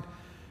mind.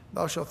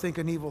 Thou shalt think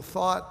an evil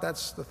thought.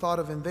 That's the thought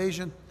of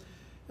invasion.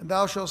 And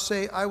thou shalt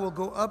say, I will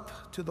go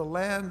up to the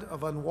land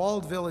of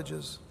unwalled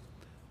villages.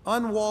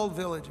 Unwalled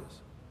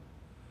villages.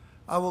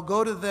 I will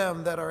go to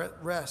them that are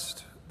at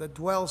rest, that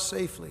dwell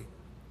safely,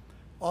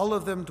 all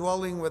of them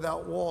dwelling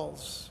without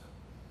walls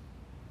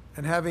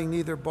and having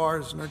neither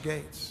bars nor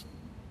gates.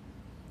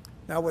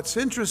 Now what's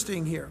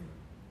interesting here,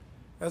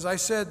 as I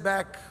said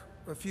back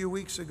a few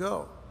weeks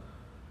ago,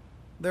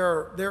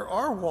 there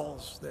are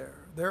walls there.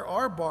 There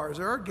are bars,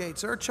 there are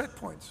gates, there are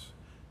checkpoints.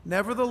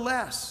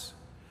 Nevertheless,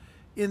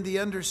 in the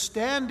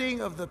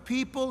understanding of the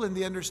people, in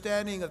the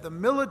understanding of the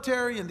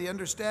military, in the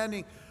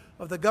understanding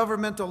of the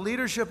governmental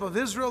leadership of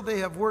Israel, they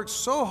have worked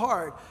so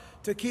hard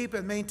to keep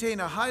and maintain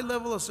a high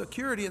level of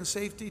security and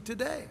safety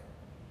today.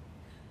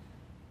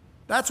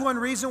 That's one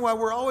reason why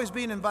we're always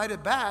being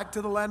invited back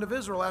to the land of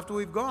Israel after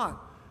we've gone.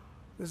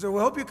 They say,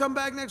 we hope you come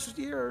back next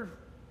year.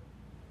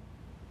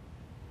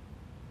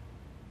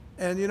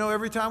 And you know,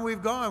 every time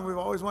we've gone, we've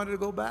always wanted to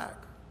go back.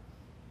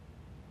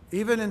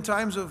 Even in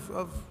times of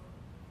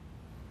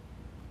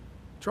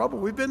trouble.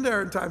 We've been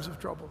there in times of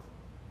trouble.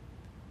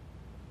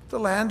 The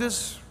land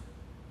is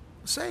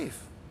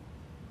safe.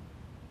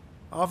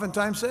 I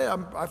oftentimes say,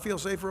 I feel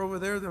safer over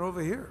there than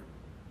over here.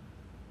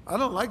 I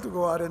don't like to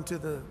go out into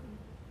the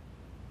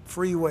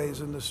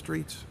freeways and the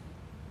streets.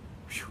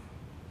 Whew.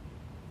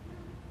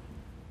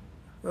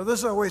 Well, this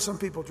is the way some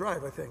people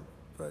drive, I think.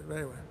 But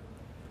anyway.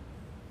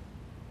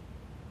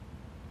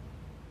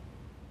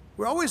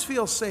 We always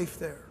feel safe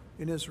there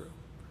in Israel.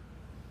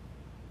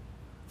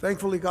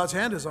 Thankfully, God's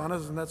hand is on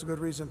us, and that's a good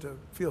reason to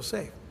feel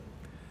safe.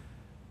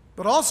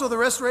 But also the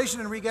restoration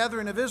and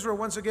regathering of Israel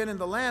once again in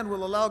the land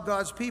will allow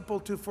God's people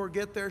to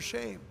forget their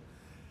shame.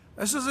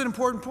 This is an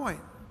important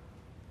point.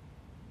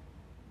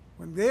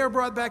 When they are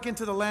brought back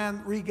into the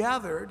land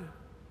regathered,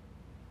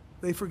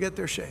 they forget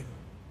their shame.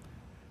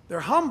 They're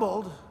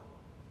humbled,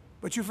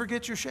 but you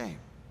forget your shame.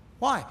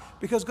 Why?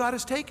 Because God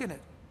has taken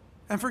it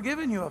and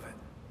forgiven you of it,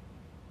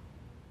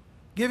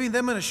 giving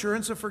them an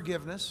assurance of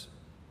forgiveness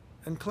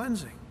and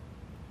cleansing.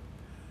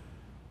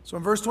 So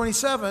in verse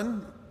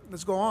 27,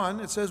 let's go on.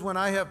 It says, when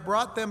I have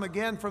brought them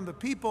again from the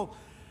people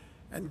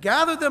and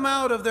gathered them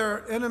out of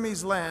their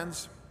enemies'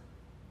 lands,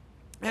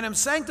 and am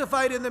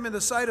sanctified in them in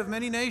the sight of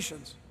many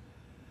nations,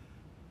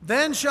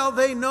 then shall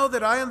they know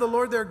that I am the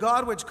Lord their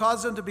God, which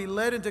caused them to be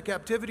led into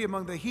captivity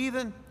among the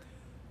heathen,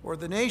 or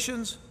the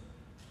nations.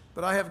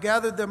 But I have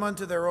gathered them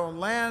unto their own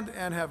land,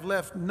 and have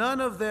left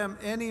none of them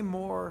any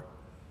more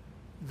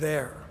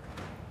there.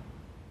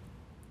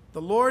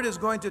 The Lord is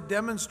going to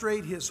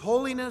demonstrate his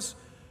holiness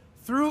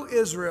through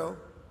Israel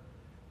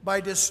by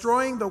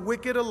destroying the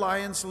wicked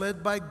alliance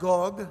led by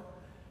Gog,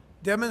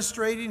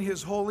 demonstrating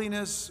his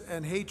holiness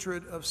and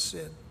hatred of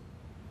sin.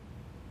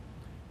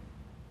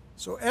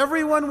 So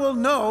everyone will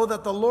know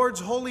that the Lord's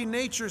holy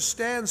nature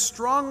stands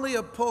strongly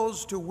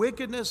opposed to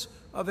wickedness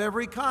of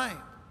every kind.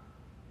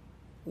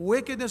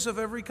 Wickedness of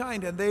every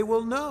kind. And they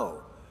will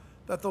know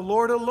that the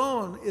Lord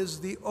alone is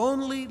the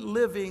only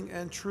living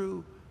and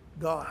true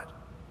God.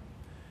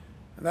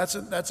 And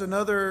that's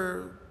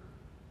another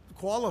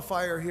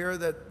qualifier here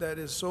that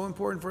is so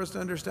important for us to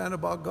understand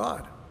about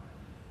God.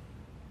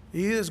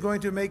 He is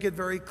going to make it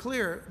very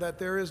clear that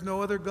there is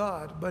no other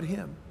God but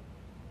Him.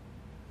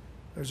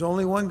 There's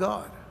only one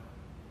God.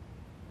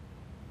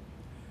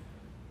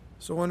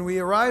 So when we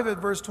arrive at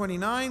verse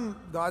 29,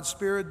 God's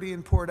Spirit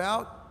being poured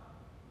out,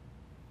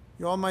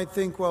 you all might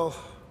think, well,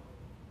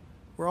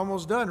 we're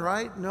almost done,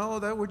 right? No,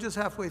 that we're just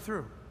halfway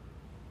through.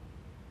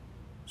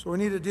 So we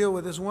need to deal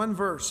with this one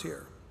verse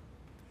here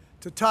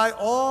to tie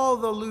all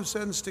the loose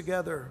ends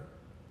together.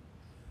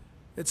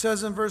 It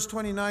says in verse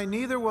 29,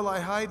 "Neither will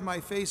I hide my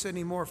face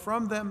any more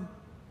from them,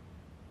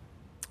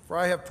 for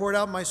I have poured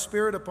out my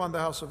Spirit upon the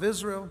house of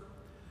Israel,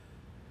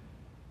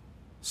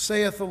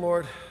 saith the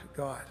Lord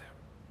God."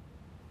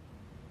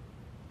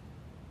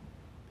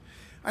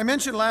 I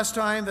mentioned last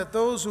time that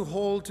those who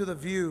hold to the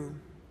view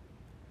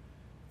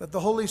that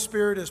the Holy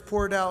Spirit is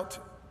poured out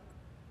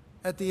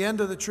at the end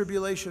of the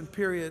tribulation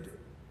period,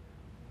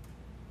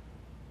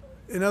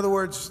 in other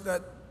words,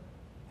 that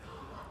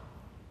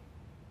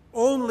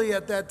only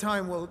at that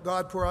time will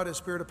God pour out His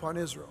Spirit upon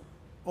Israel.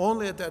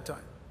 Only at that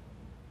time.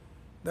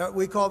 That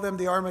we call them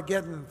the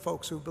Armageddon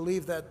folks who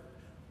believe that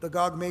the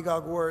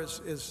Gog-Magog war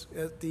is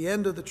at the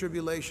end of the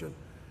tribulation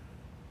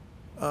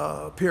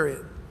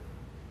period.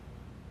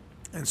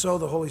 And so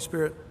the Holy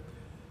Spirit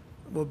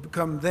will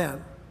come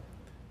then.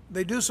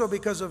 They do so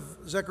because of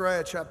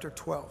Zechariah chapter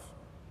 12,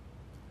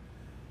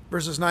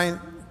 verses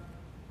 9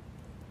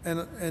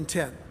 and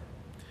 10.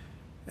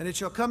 "And it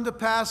shall come to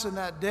pass in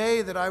that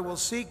day that I will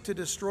seek to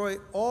destroy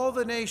all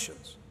the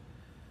nations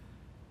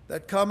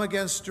that come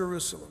against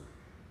Jerusalem.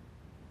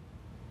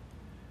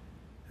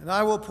 And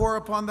I will pour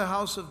upon the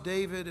house of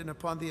David and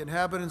upon the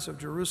inhabitants of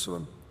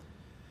Jerusalem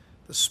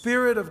the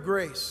spirit of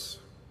grace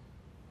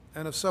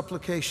and of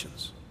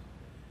supplications.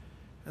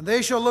 And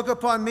they shall look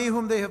upon me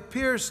whom they have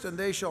pierced, and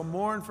they shall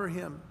mourn for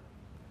him,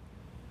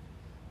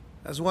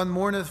 as one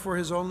mourneth for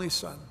his only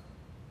son,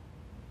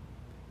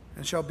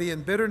 and shall be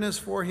in bitterness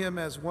for him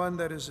as one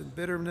that is in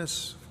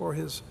bitterness for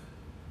his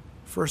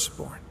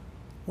firstborn."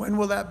 When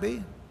will that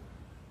be?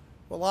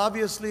 Well,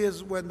 obviously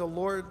is when the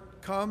Lord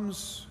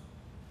comes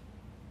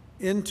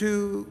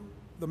into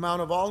the Mount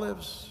of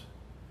Olives,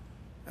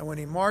 and when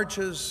He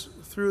marches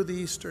through the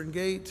eastern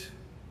gate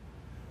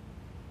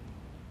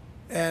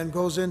and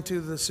goes into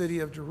the city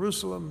of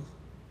Jerusalem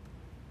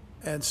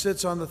and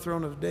sits on the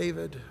throne of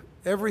David.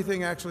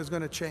 Everything actually is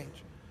going to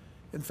change.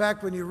 In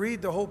fact, when you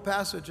read the whole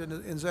passage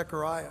in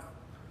Zechariah,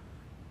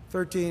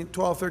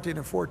 12, 13,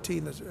 and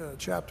 14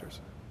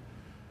 chapters,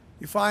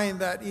 you find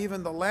that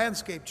even the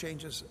landscape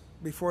changes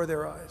before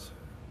their eyes.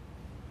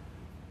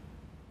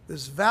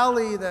 This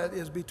valley that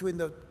is between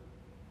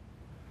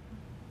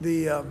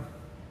the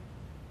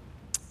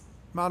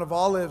Mount of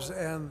Olives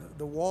and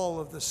the wall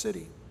of the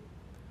city,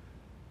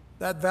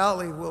 that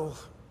valley will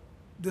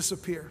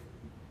disappear.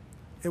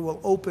 It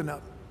will open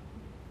up.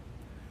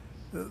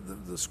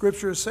 The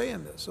scripture is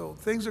saying this. So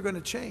things are going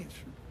to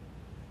change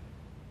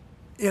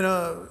in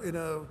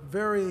a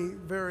very,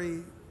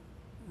 very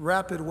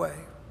rapid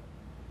way.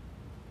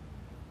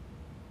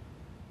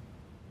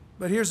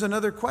 But here's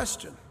another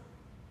question.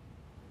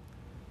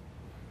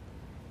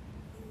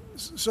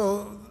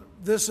 So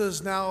this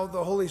is now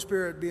the Holy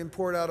Spirit being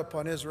poured out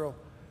upon Israel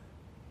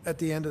at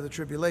the end of the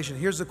tribulation.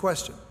 Here's the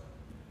question.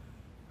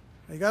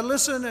 You got to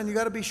listen and you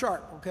got to be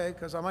sharp, okay?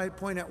 Because I might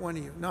point at one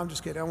of you. No, I'm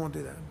just kidding. I won't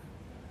do that.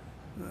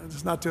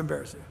 It's not to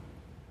embarrass you.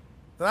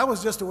 That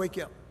was just to wake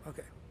you up.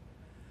 Okay.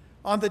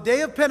 On the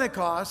day of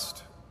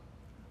Pentecost,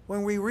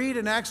 when we read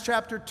in Acts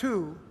chapter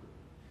 2,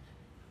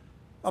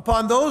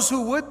 upon those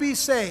who would be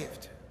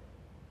saved,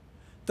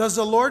 does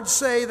the Lord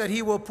say that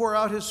He will pour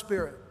out His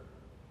Spirit?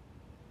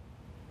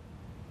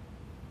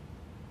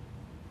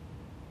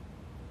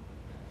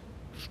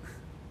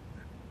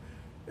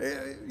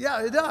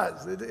 Yeah, it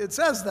does. It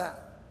says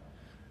that.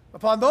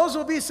 Upon those who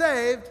will be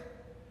saved,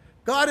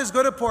 God is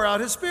going to pour out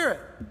His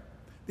Spirit.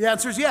 The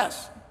answer is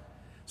yes.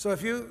 So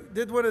if you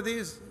did one of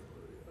these,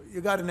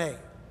 you got an A.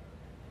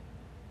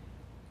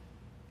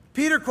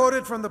 Peter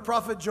quoted from the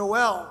prophet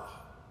Joel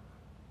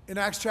in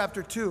Acts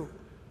chapter 2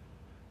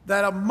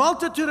 that a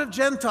multitude of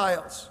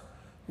Gentiles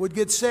would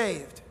get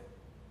saved,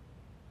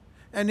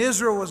 and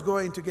Israel was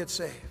going to get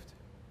saved.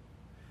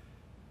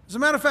 As a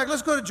matter of fact,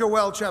 let's go to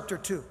Joel chapter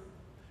 2.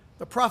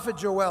 The prophet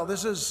Joel.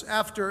 This is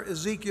after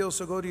Ezekiel,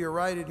 so go to your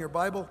right in your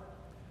Bible.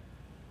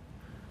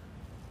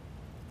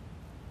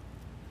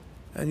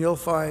 And you'll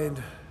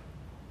find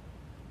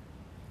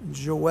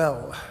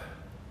Joel.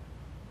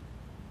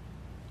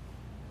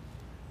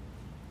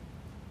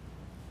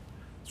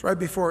 It's right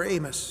before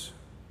Amos,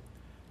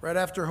 right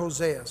after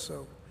Hosea.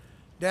 So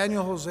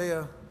Daniel,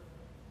 Hosea,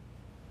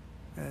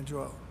 and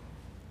Joel.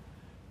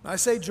 I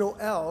say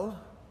Joel,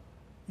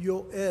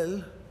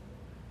 Yoel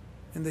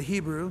in the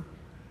Hebrew,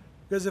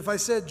 Because if I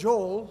said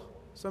Joel,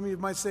 some of you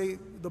might say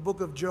the book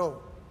of Joel.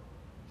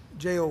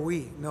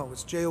 J-O-E. No,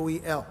 it's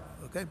J-O-E-L.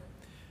 Okay?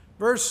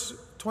 Verse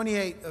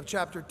 28 of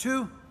chapter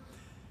 2.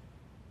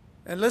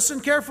 And listen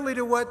carefully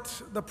to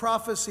what the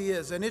prophecy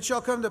is. And it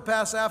shall come to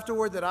pass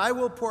afterward that I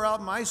will pour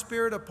out my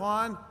Spirit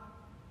upon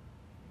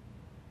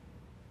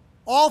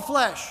all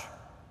flesh.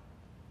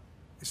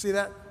 You see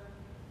that?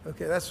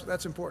 Okay,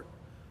 that's important.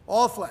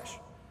 All flesh.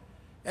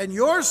 And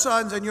your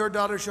sons and your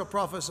daughters shall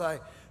prophesy.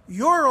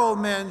 Your old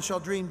men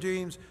shall dream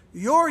dreams.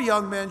 Your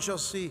young men shall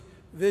see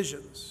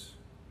visions.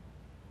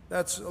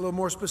 That's a little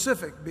more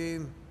specific,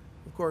 being,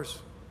 of course,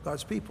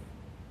 God's people.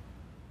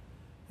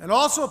 And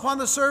also upon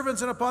the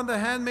servants and upon the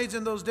handmaids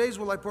in those days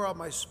will I pour out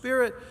my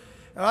Spirit,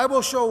 and I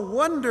will show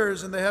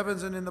wonders in the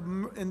heavens and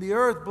in the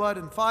earth, blood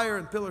and fire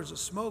and pillars of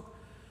smoke.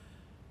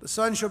 The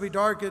sun shall be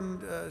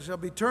darkened, shall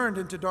be turned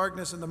into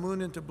darkness, and the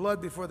moon into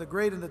blood before the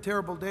great and the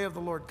terrible day of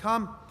the Lord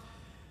come.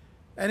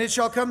 And it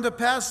shall come to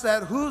pass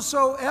that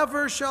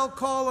whosoever shall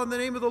call on the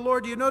name of the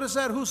Lord. Do you notice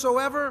that?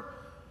 Whosoever?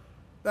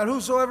 That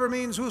whosoever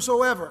means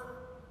whosoever.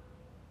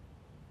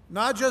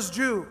 Not just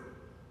Jew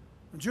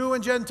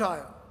and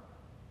Gentile.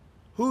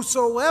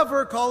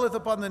 Whosoever calleth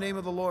upon the name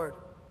of the Lord.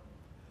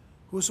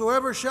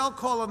 Whosoever shall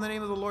call on the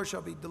name of the Lord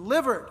shall be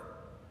delivered.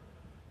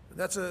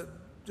 That's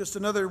just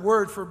another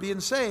word for being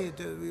saved.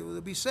 Will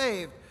be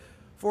saved.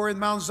 For in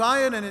Mount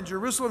Zion and in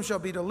Jerusalem shall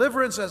be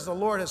deliverance, as the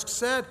Lord has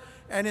said,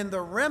 and in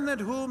the remnant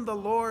whom the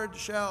Lord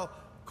shall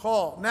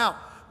call. Now,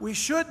 we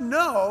should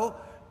know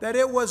that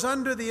it was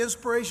under the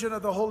inspiration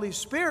of the Holy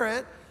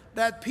Spirit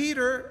that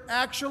Peter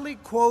actually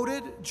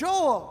quoted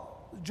Joel,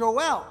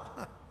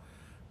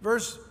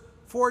 verse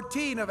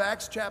 14 of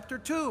Acts chapter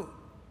 2.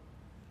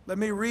 Let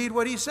me read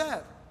what he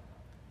said.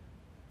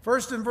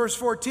 First in verse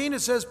 14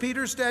 it says,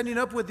 Peter standing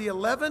up with the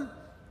 11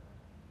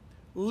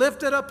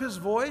 lifted up his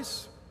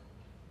voice.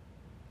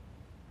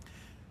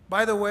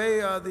 By the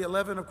way, the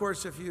 11, of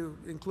course, if you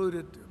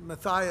included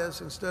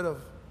Matthias instead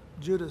of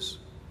Judas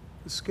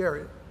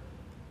Iscariot.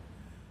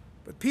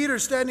 But Peter,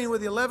 standing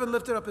with the 11,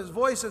 lifted up his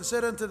voice and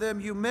said unto them,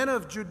 You men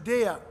of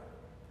Judea,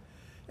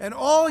 and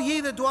all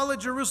ye that dwell at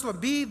Jerusalem,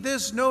 be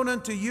this known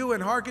unto you,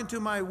 and hearken to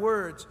my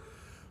words.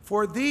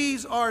 For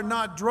these are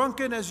not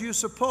drunken as you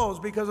suppose,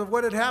 because of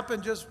what had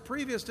happened just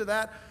previous to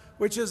that,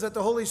 which is that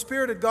the Holy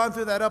Spirit had gone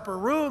through that upper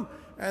room,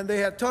 and they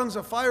had tongues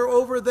of fire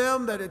over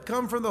them that had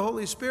come from the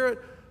Holy Spirit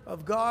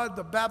of God,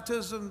 the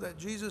baptism that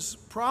Jesus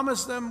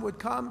promised them would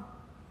come.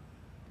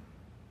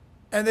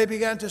 And they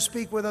began to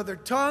speak with other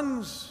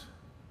tongues.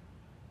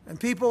 And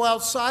people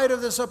outside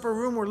of this upper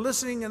room were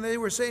listening, and they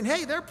were saying,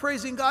 hey, they're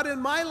praising God in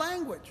my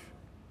language,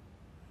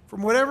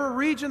 from whatever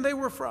region they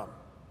were from.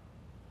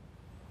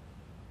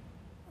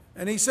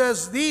 And he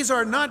says, these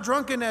are not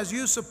drunken as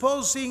you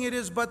suppose, seeing it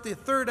is but the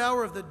third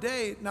hour of the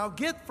day. Now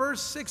get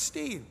verse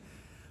 16.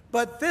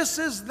 But this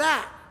is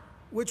that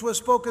which was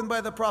spoken by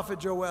the prophet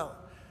Joel.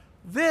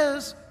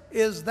 This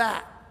is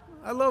that.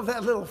 I love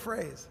that little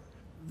phrase.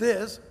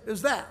 This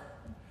is that.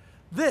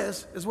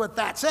 This is what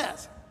that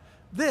says.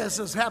 This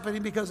is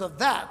happening because of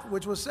that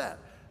which was said.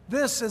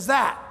 This is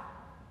that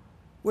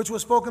which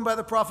was spoken by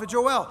the prophet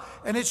Joel.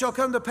 And it shall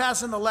come to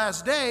pass in the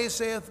last days,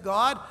 saith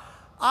God,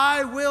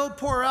 I will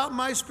pour out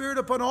my Spirit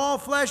upon all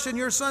flesh, and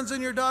your sons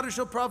and your daughters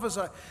shall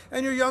prophesy,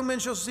 and your young men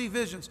shall see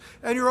visions,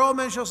 and your old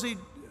men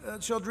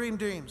shall dream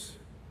dreams.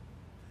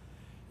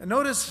 And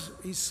notice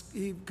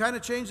he kind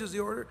of changes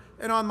the order.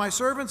 And on my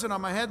servants and on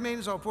my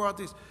handmaidens I'll pour out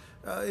these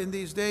in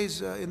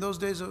those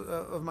days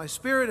of my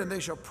Spirit, and they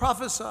shall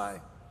prophesy.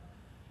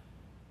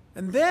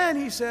 And then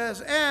he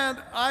says, and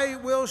I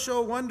will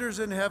show wonders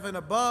in heaven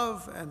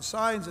above and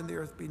signs in the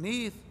earth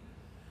beneath,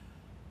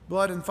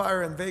 blood and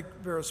fire and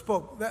vapor of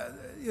smoke.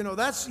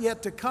 That's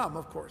yet to come,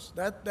 of course.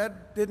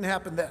 That didn't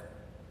happen then.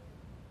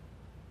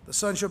 The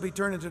sun shall be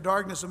turned into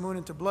darkness, the moon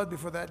into blood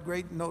before that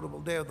great and notable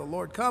day of the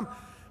Lord come.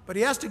 But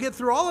he has to get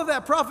through all of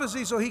that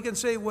prophecy so he can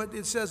say what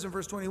it says in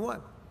verse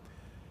 21,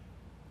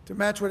 to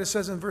match what it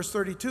says in verse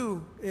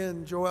 32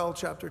 in Joel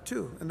chapter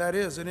 2. And that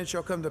is, and it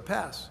shall come to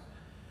pass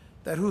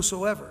that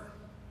whosoever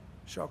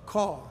shall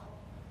call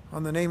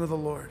on the name of the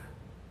Lord,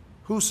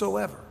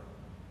 whosoever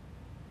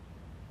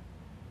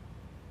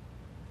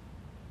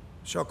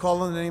shall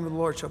call on the name of the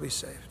Lord shall be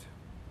saved.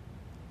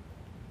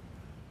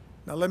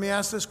 Now let me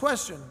ask this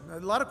question. A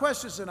lot of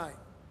questions tonight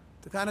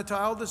to kind of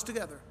tie all this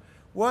together.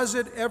 Was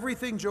it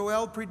everything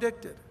Joel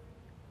predicted?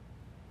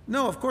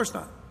 No, of course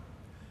not.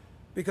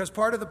 Because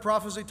part of the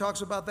prophecy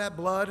talks about that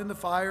blood and the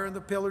fire and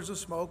the pillars of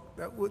smoke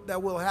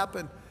that will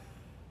happen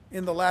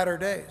in the latter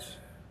days.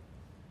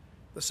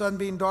 The sun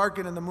being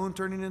darkened and the moon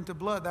turning into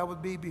blood, that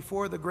would be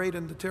before the great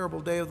and the terrible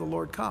day of the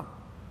Lord come.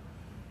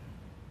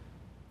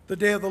 The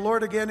day of the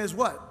Lord again is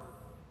what?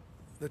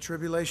 The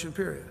tribulation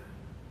period.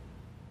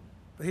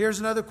 But here's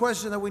another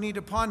question that we need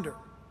to ponder.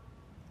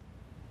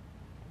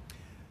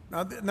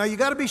 Now you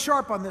got to be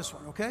sharp on this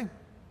one, okay?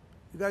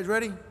 You guys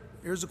ready?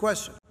 Here's the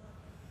question.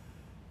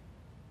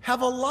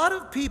 Have a lot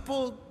of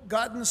people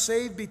gotten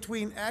saved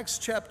between Acts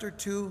chapter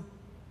 2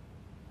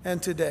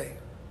 and today?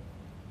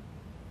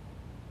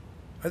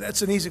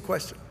 That's an easy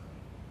question.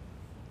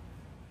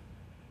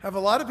 Have a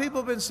lot of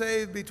people been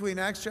saved between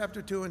Acts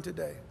chapter 2 and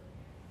today?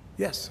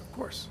 Yes, of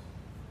course.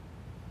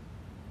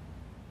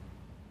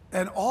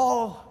 And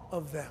all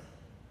of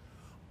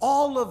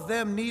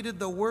them needed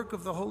the work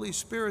of the Holy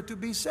Spirit to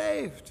be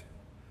saved.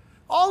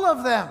 All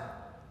of them.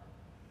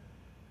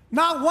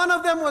 Not one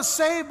of them was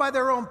saved by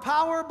their own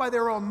power, by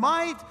their own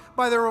might,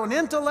 by their own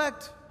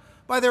intellect,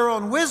 by their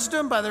own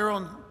wisdom, by their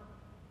own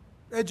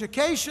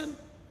education.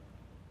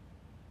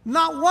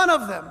 Not one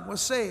of them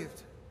was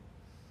saved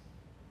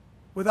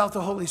without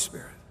the Holy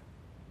Spirit.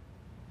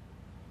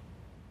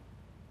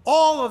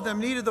 All of them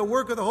needed the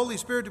work of the Holy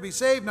Spirit to be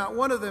saved. Not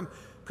one of them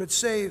could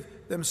save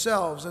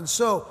themselves. And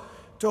so,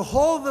 to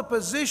hold the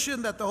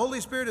position that the Holy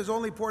Spirit is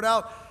only poured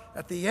out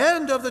at the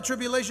end of the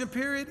tribulation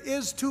period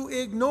is to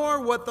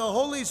ignore what the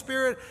Holy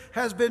Spirit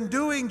has been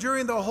doing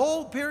during the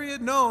whole period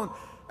known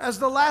as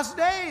the last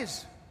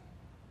days.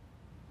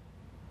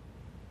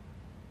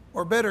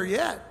 Or better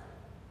yet,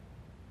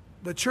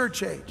 the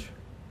church age.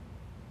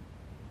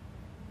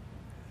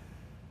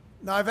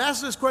 Now, I've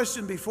asked this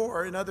question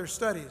before in other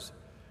studies,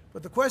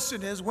 but the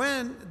question is,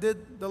 when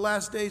did the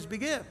last days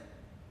begin?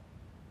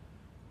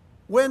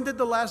 When did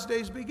the last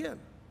days begin?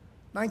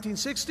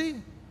 1960?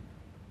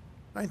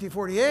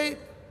 1948?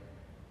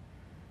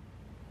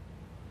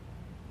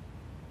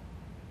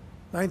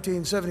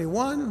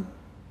 1971?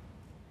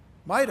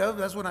 Might have.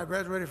 That's when I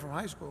graduated from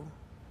high school.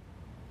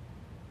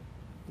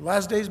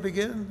 Last days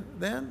begin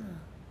then?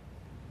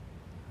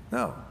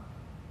 No.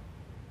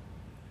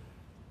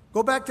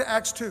 Go back to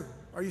Acts 2.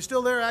 Are you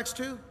still there, Acts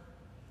 2?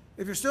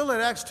 If you're still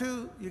at Acts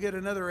 2, you get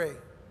another A.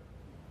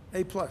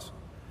 A plus.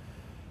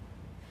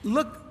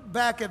 Look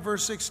back at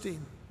verse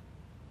 16.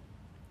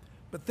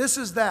 But this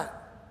is that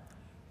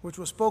which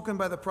was spoken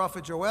by the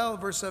prophet Joel,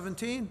 verse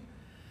 17.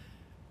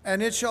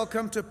 And it shall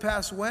come to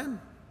pass when?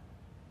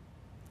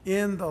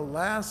 In the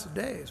last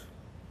days.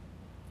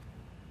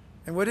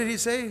 And what did he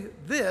say?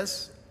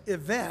 This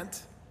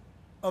event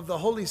of the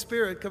Holy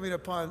Spirit coming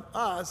upon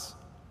us,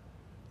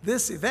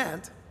 this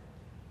event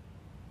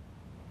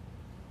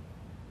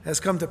has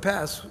come to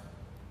pass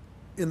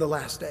in the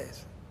last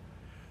days.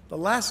 The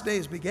last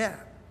days began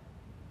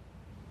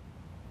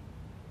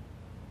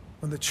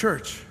when the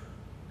church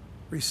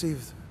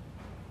received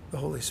the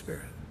Holy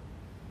Spirit.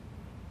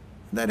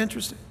 Isn't that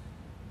interesting?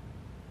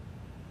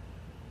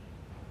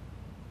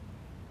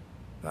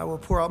 I will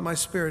pour out my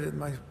Spirit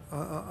in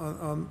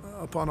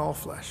upon all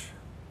flesh.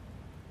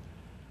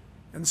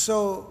 And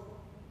so,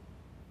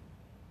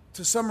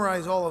 to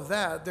summarize all of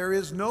that, there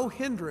is no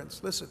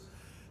hindrance, listen,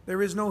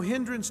 there is no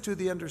hindrance to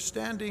the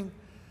understanding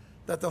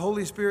that the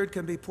Holy Spirit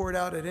can be poured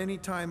out at any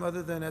time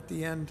other than at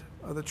the end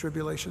of the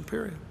tribulation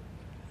period.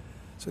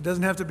 So it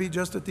doesn't have to be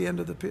just at the end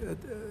of the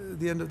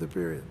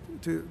period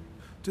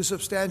to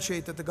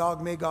substantiate that the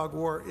Gog-Magog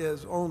war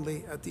is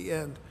only at the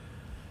end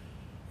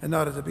and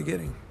not at the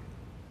beginning.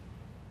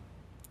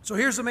 So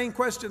here's the main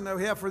question that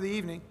we have for the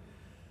evening.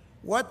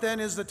 What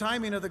then is the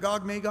timing of the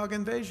Gog-Magog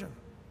invasion?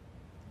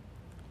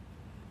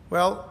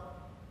 Well,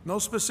 no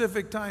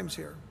specific times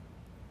here.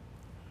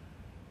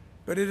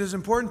 But it is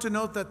important to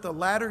note that the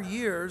latter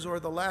years, or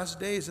the last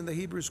days in the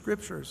Hebrew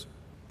Scriptures,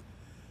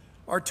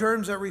 are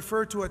terms that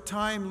refer to a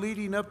time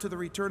leading up to the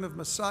return of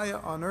Messiah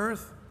on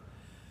earth,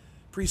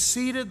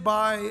 preceded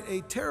by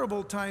a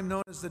terrible time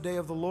known as the Day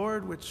of the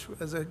Lord, which,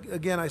 as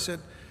again I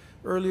said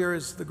earlier,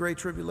 is the Great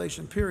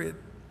Tribulation period.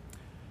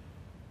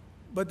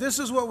 But this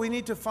is what we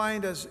need to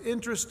find as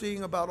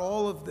interesting about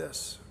all of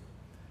this.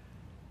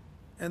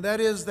 And that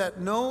is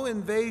that no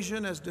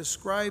invasion as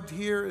described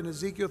here in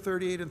Ezekiel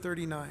 38 and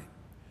 39,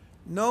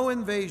 no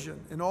invasion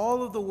in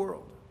all of the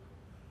world,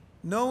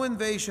 no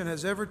invasion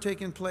has ever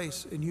taken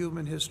place in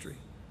human history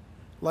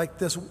like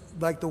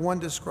the one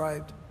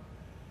described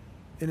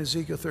in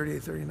Ezekiel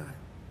 38, 39.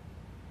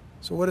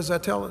 So what does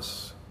that tell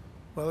us?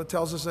 Well, it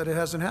tells us that it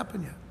hasn't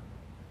happened yet.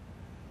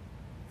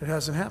 It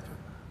hasn't happened.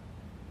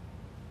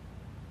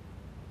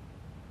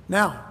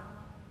 Now,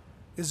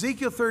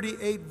 Ezekiel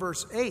 38,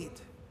 verse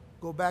 8,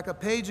 go back a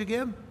page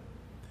again.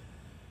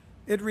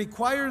 It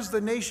requires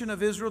the nation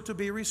of Israel to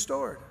be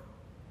restored.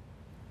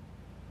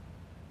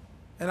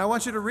 And I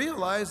want you to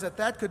realize that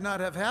that could not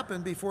have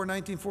happened before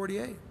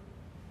 1948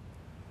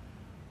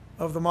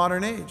 of the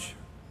modern age.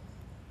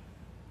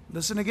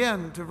 Listen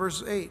again to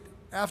verse 8.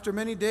 After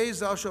many days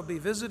thou shalt be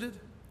visited.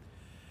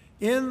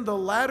 In the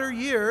latter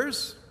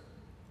years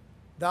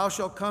thou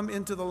shalt come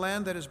into the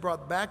land that is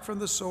brought back from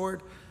the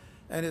sword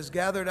and is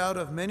gathered out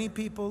of many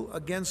people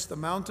against the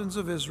mountains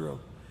of Israel,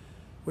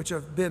 which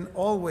have been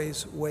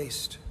always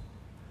waste.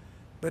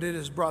 But it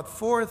is brought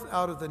forth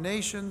out of the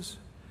nations,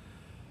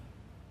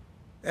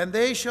 and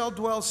they shall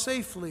dwell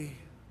safely,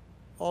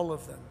 all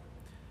of them.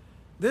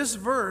 This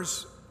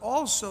verse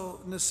also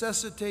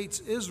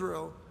necessitates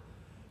Israel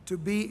to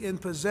be in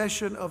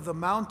possession of the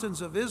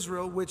mountains of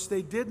Israel, which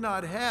they did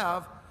not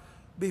have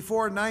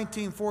before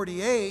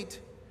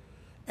 1948,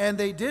 and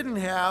they didn't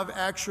have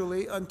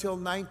actually until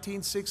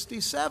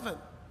 1967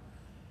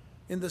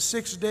 in the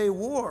Six-Day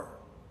War,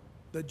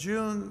 the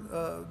June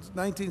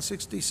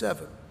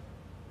 1967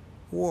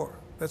 war.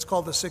 That's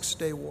called the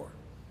Six-Day War.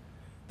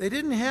 They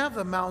didn't have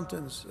the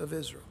mountains of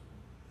Israel.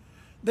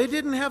 They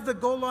didn't have the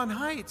Golan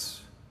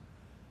Heights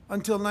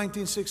until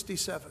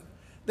 1967.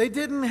 They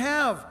didn't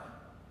have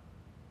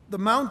the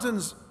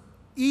mountains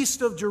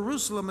east of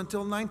Jerusalem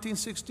until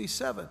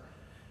 1967.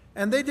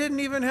 And they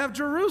didn't even have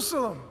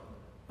Jerusalem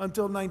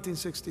until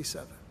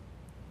 1967.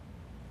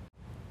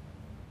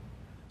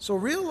 So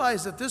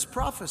realize that this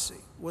prophecy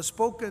was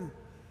spoken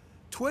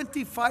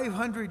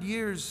 2,500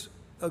 years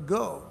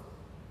ago.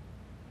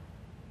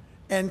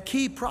 And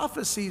key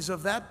prophecies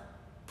of that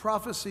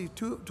prophecy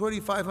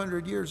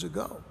 2,500 years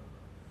ago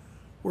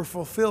were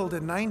fulfilled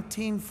in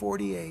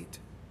 1948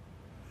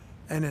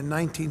 and in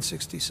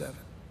 1967.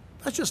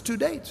 That's just 2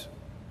 dates,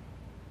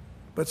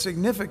 but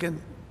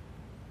significant.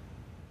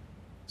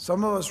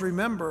 Some of us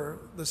remember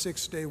the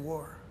Six-Day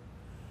War.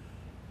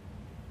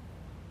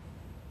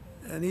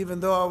 And even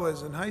though I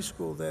was in high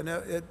school then,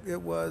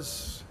 it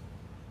was,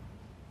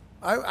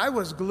 I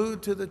was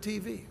glued to the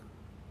TV.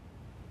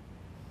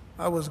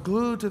 I was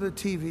glued to the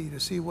TV to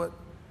see what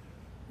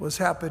was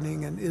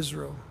happening in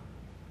Israel.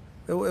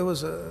 It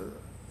was an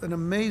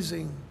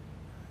amazing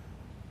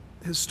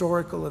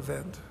historical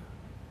event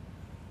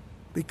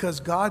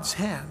because God's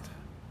hand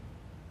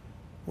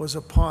was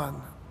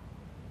upon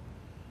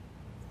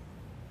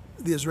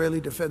the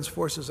Israeli Defense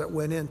Forces that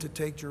went in to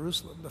take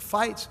Jerusalem. The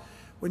fights,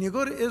 when you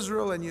go to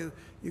Israel and you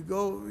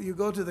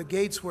go to the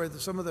gates where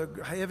some of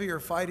the heavier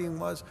fighting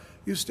was,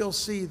 you still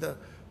see the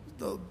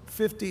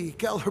 50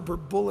 caliber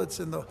bullets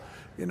in the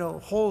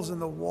holes in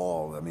the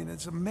wall. I mean,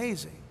 it's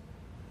amazing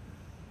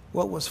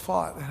what was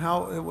fought and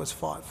how it was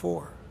fought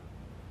for.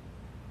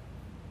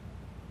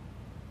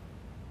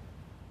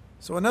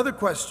 So another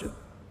question: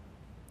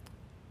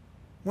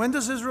 when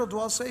does Israel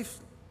dwell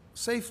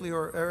safely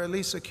or at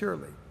least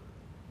securely?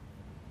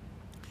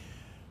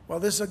 Well,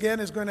 this again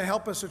is going to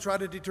help us to try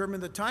to determine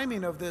the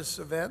timing of this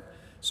event.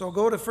 So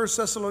go to 1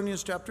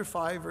 Thessalonians chapter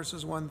 5,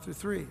 verses 1 through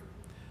 3.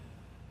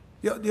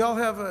 Y'all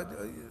have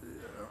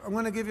I'm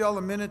going to give you all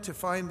a minute to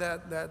find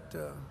that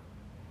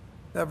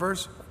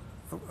verse.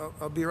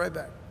 I'll be right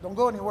back. Don't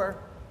go anywhere.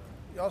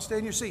 Y'all stay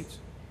in your seats.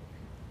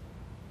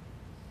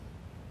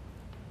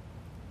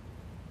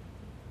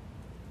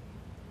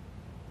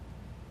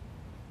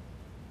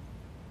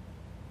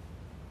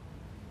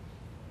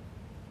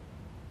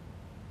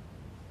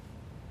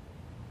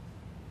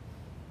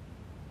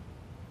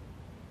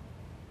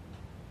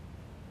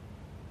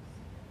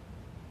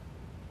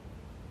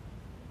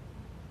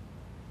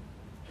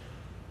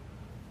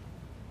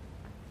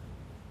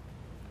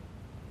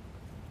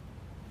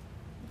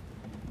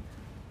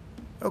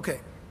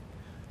 Okay,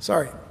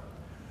 sorry.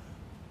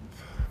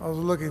 I was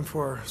looking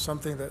for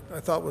something that I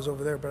thought was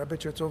over there, but I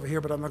bet you it's over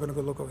here, but I'm not going to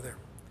go look over there.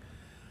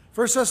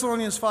 1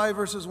 Thessalonians 5,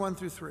 verses 1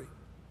 through 3.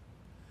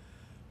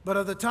 But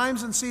of the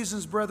times and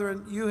seasons,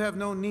 brethren, you have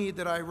no need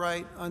that I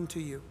write unto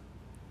you.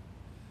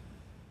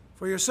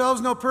 For yourselves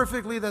know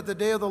perfectly that the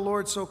day of the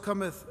Lord so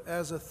cometh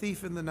as a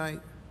thief in the night.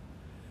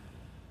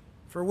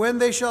 For when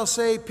they shall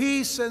say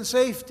peace and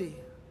safety,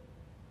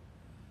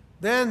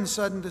 then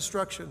sudden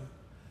destruction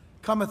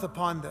cometh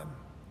upon them,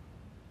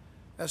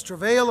 as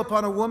travail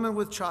upon a woman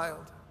with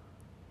child,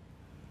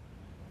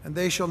 and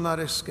they shall not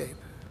escape.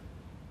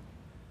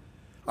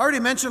 I already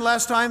mentioned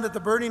last time that the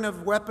burning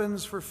of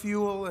weapons for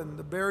fuel and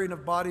the burying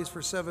of bodies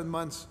for 7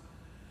 months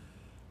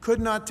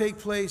could not take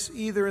place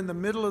either in the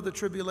middle of the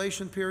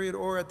tribulation period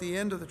or at the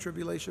end of the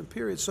tribulation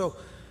period. So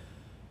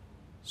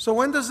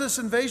when does this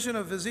invasion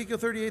of Ezekiel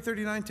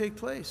 38:39 take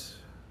place?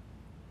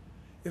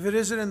 If it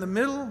isn't in the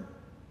middle,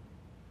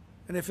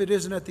 and if it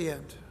isn't at the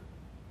end.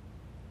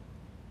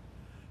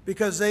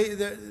 Because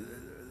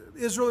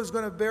Israel is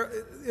going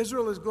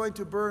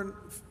to burn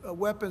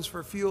weapons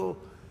for fuel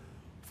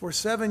for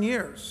 7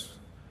 years.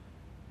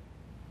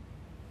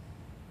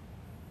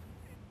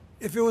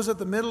 If it was at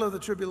the middle of the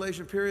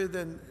tribulation period,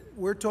 then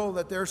we're told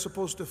that they're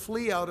supposed to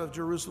flee out of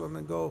Jerusalem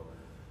and go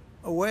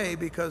away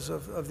because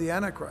of the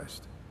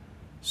Antichrist.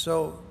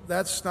 So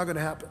that's not going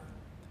to happen.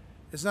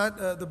 It's not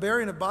the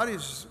burying of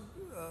bodies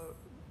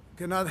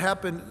cannot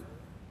happen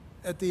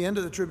at the end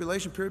of the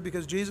tribulation period,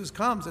 because Jesus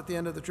comes at the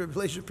end of the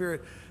tribulation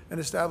period and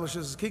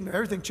establishes his kingdom.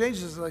 Everything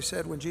changes, as I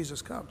said, when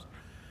Jesus comes.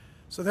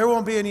 So there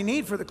won't be any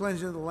need for the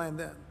cleansing of the land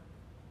then.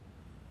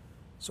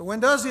 So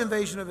when does the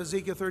invasion of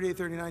Ezekiel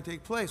 38:39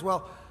 take place?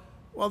 Well,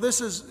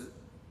 this is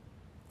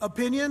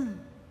opinion,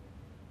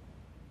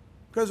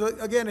 because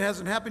again, it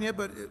hasn't happened yet,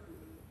 but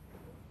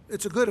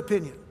it's a good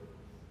opinion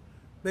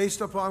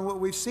based upon what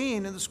we've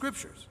seen in the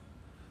scriptures.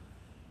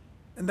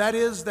 And that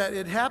is that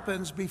it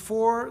happens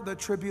before the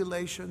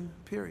tribulation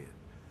period.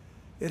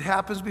 It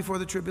happens before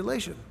the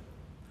tribulation.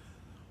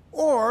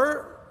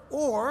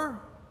 Or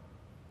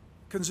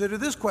consider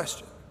this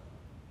question.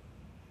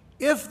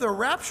 If the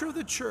rapture of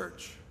the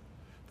church,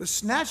 the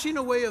snatching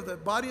away of the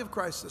body of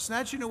Christ, the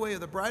snatching away of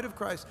the bride of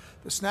Christ,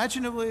 the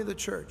snatching away of the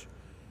church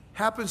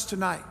happens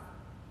tonight,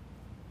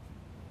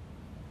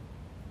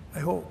 I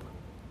hope,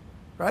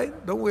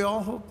 right? Don't we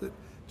all hope that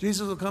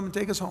Jesus will come and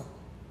take us home?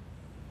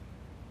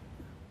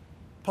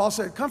 Paul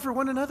said, comfort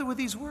one another with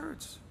these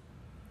words.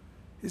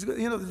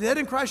 The dead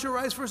in Christ shall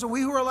rise first, and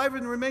we who are alive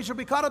and remain shall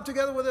be caught up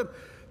together with him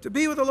to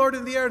be with the Lord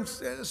in the air, and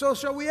so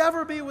shall we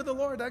ever be with the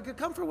Lord. I could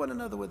comfort one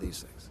another with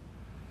these things.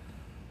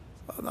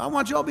 I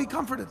want you all to be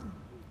comforted.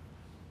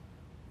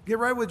 Get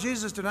right with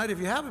Jesus tonight if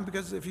you haven't,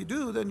 because if you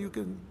do, then you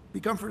can be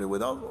comforted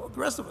with all the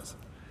rest of us.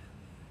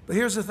 But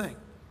here's the thing.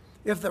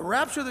 If the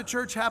rapture of the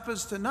church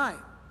happens tonight,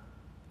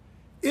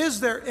 is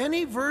there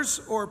any verse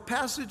or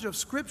passage of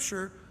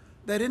Scripture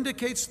that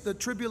indicates the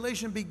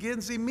tribulation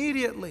begins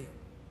immediately?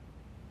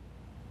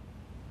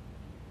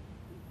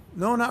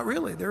 No, not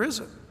really. There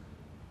isn't.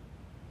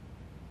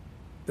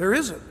 There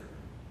isn't.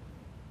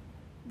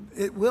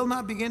 It will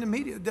not begin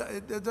immediately.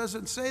 It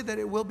doesn't say that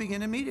it will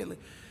begin immediately.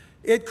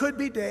 It could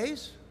be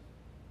days.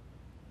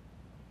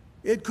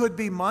 It could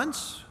be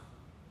months.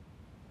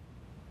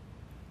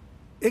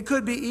 It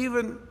could be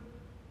even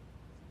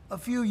a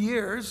few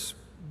years,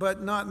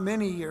 but not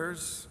many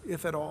years,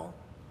 if at all.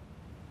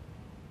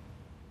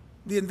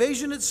 The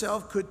invasion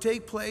itself could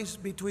take place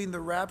between the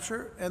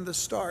rapture and the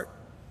start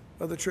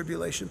of the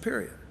tribulation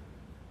period.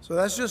 So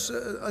that's just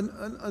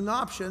an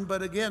option,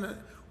 but again,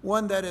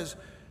 one that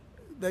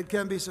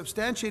can be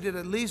substantiated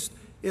at least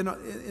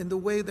in the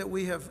way that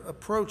we have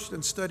approached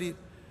and studied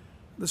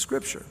the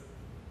Scripture.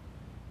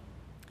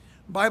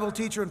 Bible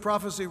teacher and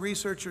prophecy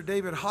researcher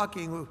David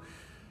Hocking, who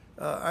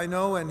I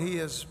know, and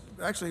he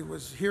actually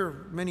was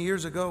here many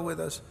years ago with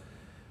us,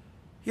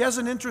 he has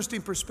an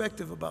interesting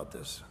perspective about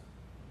this.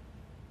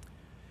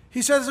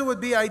 He says it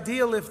would be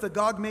ideal if the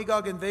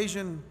Gog-Magog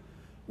invasion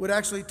would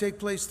actually take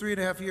place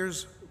 3.5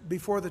 years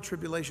before the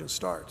tribulation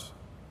starts.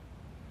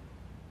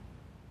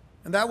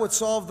 And that would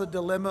solve the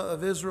dilemma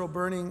of Israel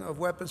burning of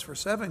weapons for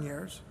 7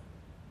 years.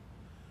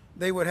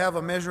 They would have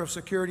a measure of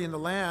security in the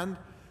land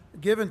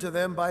given to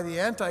them by the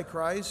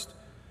Antichrist,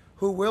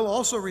 who will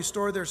also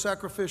restore their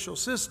sacrificial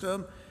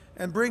system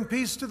and bring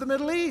peace to the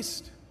Middle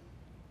East.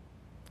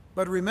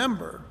 But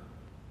remember,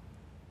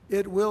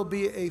 it will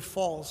be a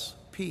false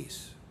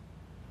peace.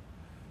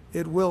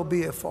 It will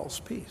be a false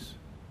peace.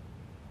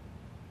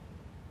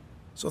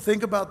 So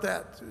think about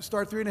that.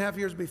 Start 3.5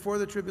 years before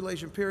the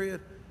tribulation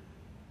period.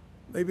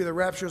 Maybe the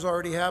rapture's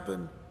already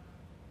happened.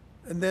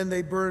 And then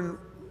they burn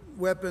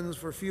weapons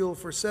for fuel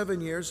for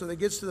 7 years. So it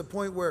gets to the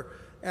point where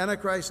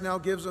Antichrist now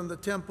gives them the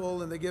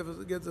temple and they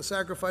give the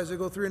sacrifice. They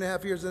go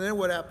 3.5 years, and then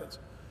what happens?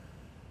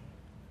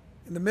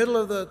 In the middle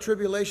of the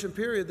tribulation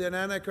period, then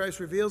Antichrist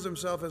reveals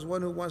himself as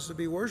one who wants to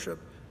be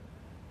worshipped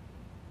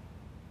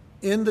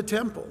in the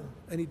temple,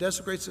 and he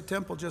desecrates the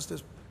temple just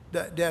as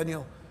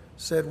Daniel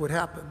said would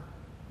happen.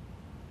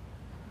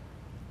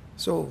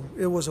 So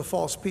it was a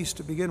false peace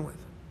to begin with.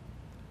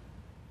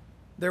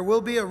 There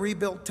will be a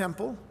rebuilt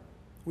temple.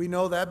 We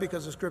know that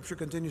because the Scripture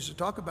continues to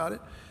talk about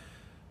it.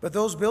 But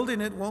those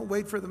building it won't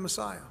wait for the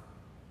Messiah.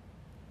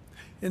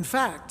 In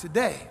fact,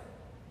 today,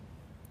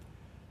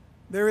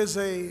 there is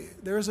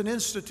an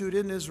institute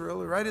in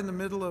Israel, right in the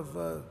middle of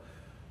the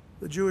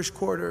Jewish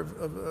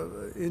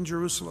quarter in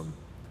Jerusalem,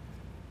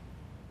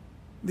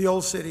 the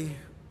old city.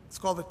 It's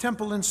called the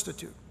Temple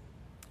Institute.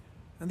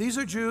 And these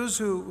are Jews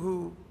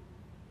who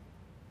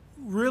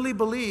really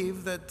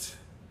believe that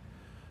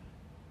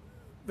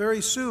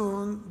very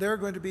soon they're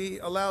going to be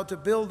allowed to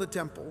build the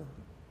temple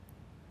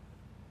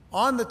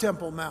on the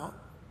Temple Mount.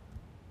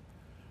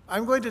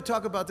 I'm going to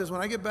talk about this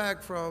when I get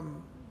back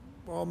from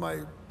all my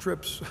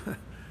trips.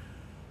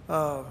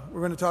 We're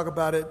going to talk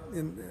about it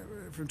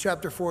from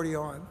chapter 40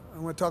 on.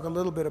 I'm going to talk a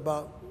little bit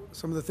about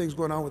some of the things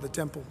going on with the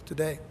temple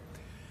today.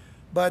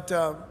 But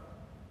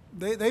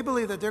they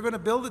believe that they're going to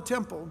build a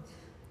temple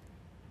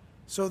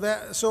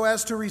so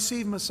as to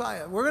receive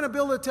Messiah. We're going to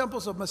build a temple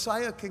so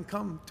Messiah can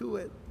come to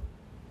it.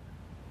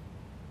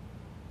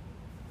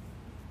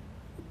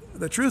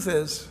 The truth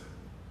is,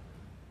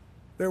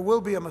 there will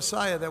be a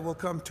Messiah that will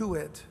come to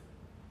it,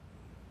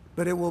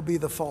 but it will be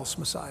the false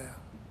Messiah.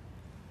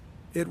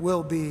 It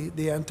will be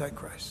the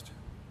Antichrist.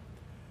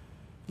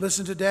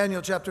 Listen to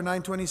Daniel chapter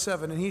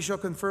 9:27. And he shall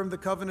confirm the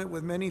covenant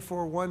with many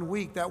for 1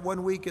 week. That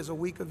 1 week is a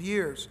week of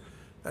years.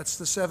 That's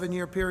the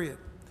 7-year period.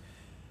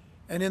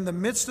 And in the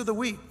midst of the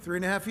week,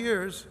 3.5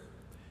 years,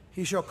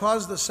 he shall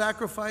cause the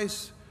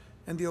sacrifice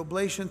and the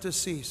oblation to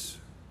cease.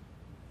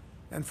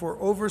 And for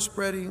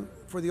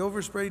the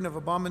overspreading of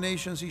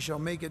abominations, he shall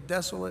make it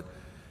desolate,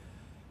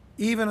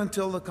 even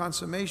until the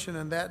consummation,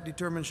 and that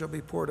determined shall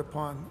be poured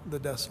upon the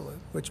desolate.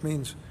 Which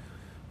means,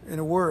 in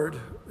a word,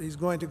 he's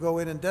going to go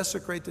in and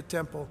desecrate the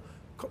temple,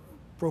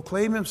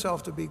 proclaim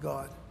himself to be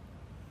God,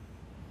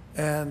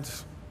 and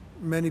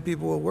many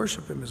people will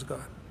worship him as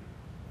God.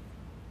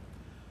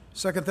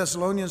 2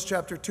 Thessalonians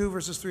chapter 2,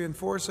 verses 3 and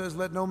 4 says,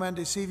 let no man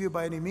deceive you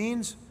by any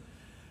means,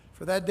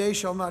 for that day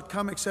shall not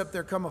come except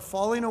there come a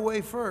falling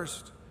away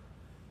first,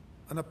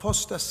 an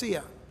apostasy.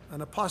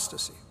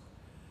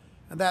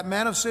 And that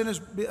man of sin is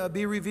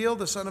be revealed,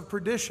 the son of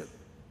perdition.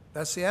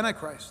 That's the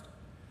Antichrist,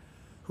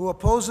 who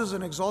opposes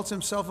and exalts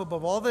himself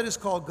above all that is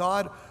called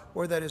God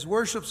or that is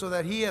worshipped, so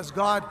that he as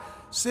God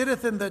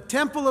sitteth in the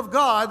temple of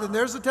God, and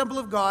there's the temple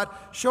of God,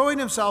 showing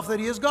himself that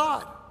he is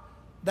God.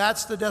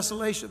 That's the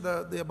desolation,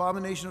 the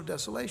abomination of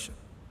desolation.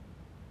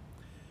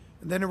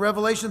 And then in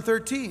Revelation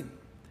 13,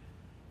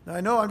 now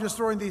I know I'm just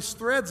throwing these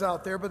threads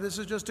out there, but this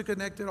is just to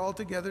connect it all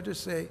together to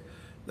say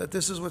that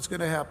this is what's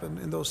going to happen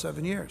in those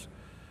 7 years.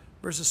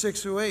 Verses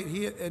 6 through 8,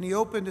 he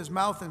opened his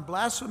mouth in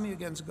blasphemy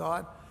against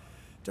God,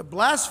 to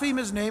blaspheme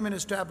his name and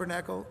his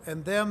tabernacle,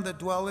 and them that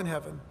dwell in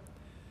heaven.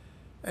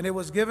 And it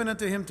was given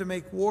unto him to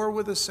make war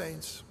with the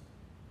saints,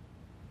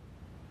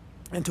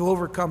 and to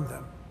overcome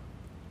them.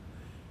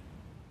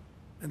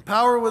 And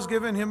power was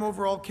given him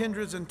over all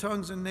kindreds and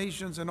tongues and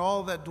nations, and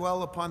all that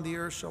dwell upon the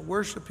earth shall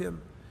worship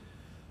him,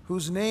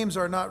 whose names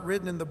are not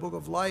written in the book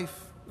of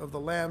life of the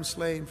Lamb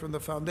slain from the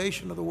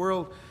foundation of the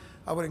world.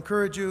 I would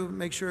encourage you,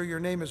 make sure your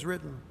name is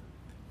written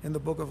in the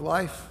book of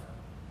life.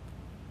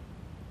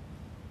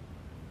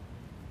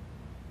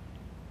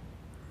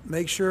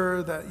 Make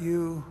sure that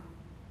you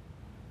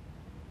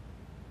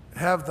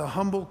have the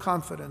humble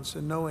confidence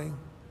in knowing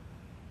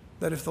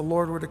that if the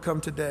Lord were to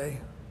come today,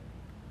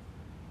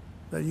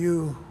 that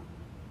you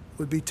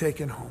would be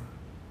taken home.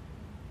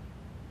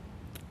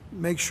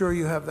 Make sure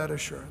you have that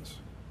assurance.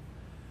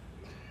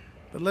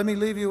 But let me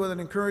leave you with an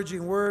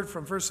encouraging word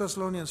from 1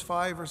 Thessalonians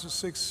 5, verses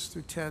 6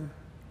 through 10.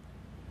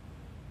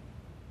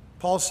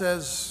 Paul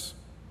says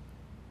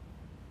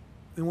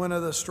in one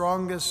of the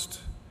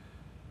strongest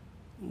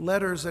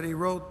letters that he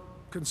wrote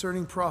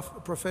concerning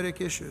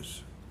prophetic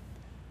issues,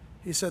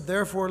 he said,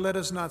 "Therefore let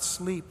us not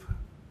sleep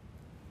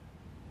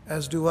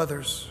as do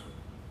others,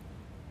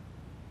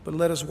 but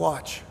let us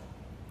watch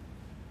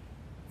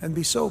and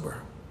be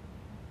sober.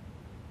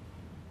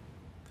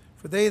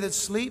 For they that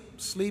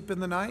sleep, sleep in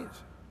the night,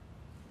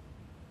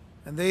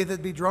 and they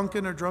that be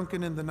drunken are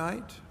drunken in the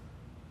night.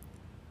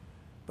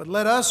 But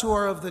let us who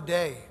are of the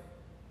day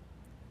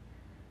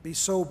be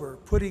sober,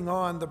 putting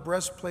on the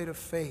breastplate of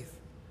faith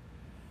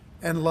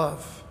and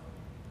love,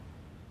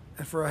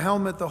 and for a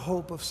helmet the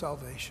hope of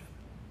salvation.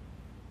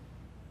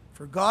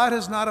 For God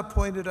has not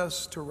appointed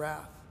us to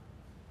wrath."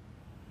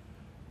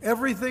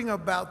 Everything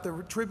about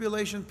the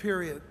tribulation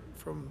period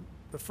from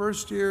the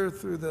first year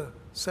through the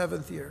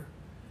 7th year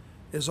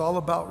is all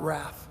about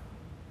wrath.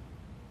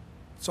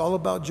 It's all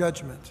about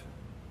judgment.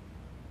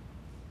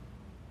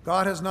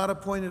 God has not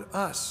appointed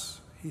us,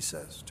 he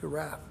says, to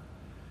wrath,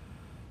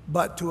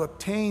 but to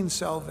obtain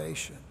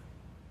salvation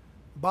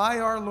by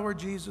our Lord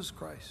Jesus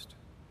Christ,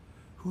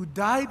 who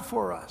died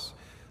for us.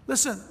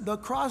 Listen, the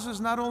cross is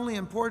not only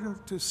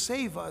important to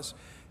save us,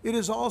 it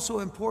is also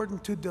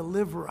important to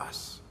deliver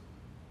us.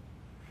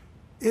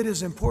 It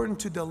is important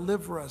to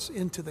deliver us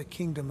into the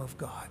kingdom of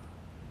God,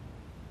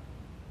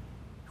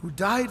 who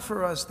died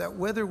for us, that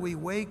whether we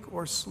wake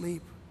or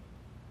sleep,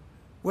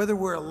 whether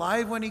we're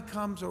alive when he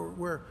comes or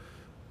we're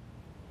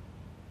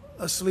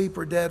asleep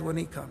or dead when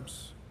he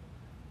comes,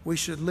 we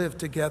should live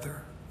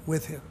together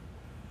with him.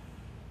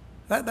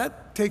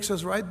 That takes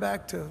us right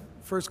back to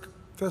 1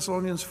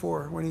 Thessalonians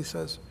 4 when he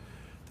says,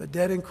 "The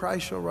dead in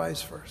Christ shall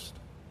rise first.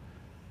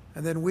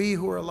 And then we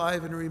who are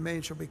alive and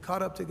remain shall be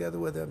caught up together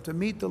with them to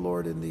meet the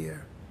Lord in the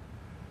air,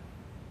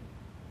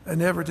 and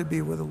never to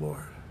be with the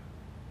Lord."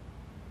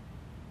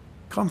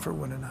 Comfort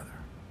one another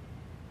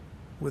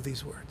with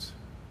these words.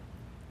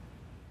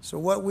 So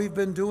what we've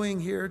been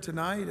doing here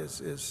tonight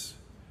is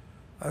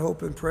I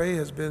hope and pray,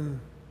 has been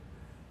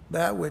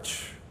that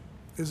which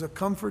is a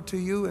comfort to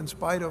you in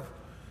spite of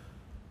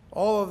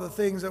all of the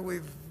things that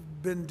we've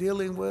been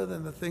dealing with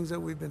and the things that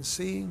we've been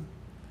seeing.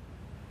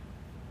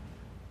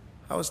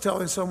 I was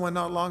telling someone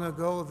not long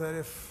ago that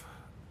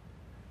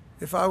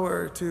if I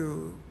were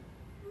to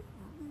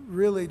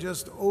really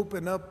just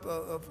open up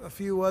a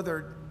few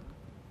other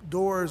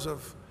doors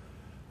of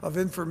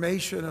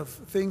information of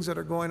things that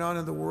are going on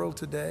in the world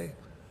today,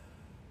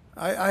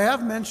 I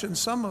have mentioned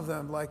some of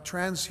them, like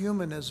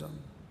transhumanism,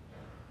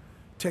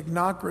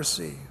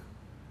 technocracy,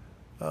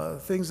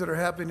 things that are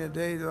happening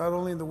today, not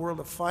only in the world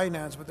of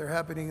finance, but they're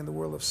happening in the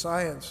world of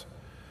science.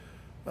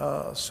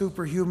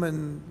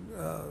 Superhuman,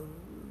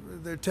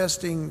 they're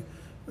testing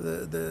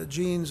the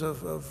genes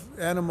of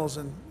animals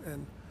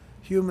and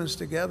humans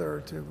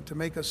together to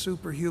make a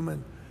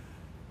superhuman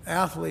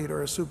athlete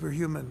or a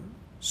superhuman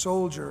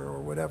soldier or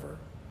whatever.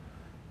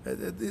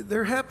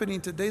 They're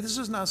happening today. This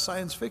is not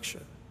science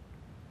fiction.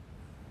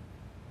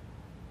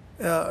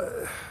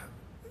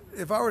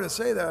 If I were to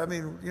say that, I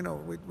mean, you know,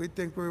 we'd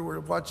think we were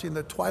watching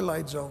the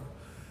Twilight Zone.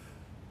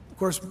 Of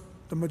course,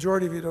 the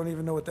majority of you don't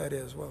even know what that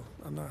is. Well,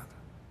 I'm not.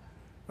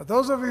 But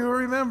those of you who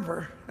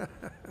remember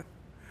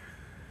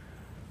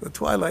the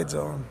Twilight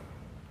Zone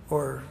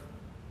or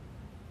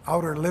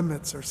Outer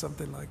Limits or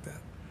something like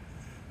that.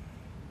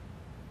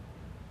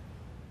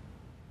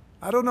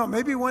 I don't know.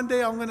 Maybe one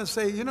day I'm going to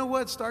say, you know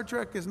what? Star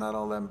Trek is not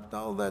all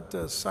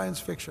that science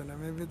fiction. I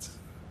mean, it's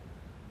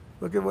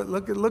look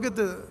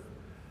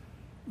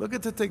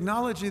at the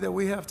technology that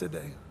we have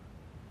today.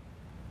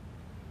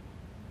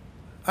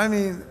 I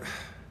mean,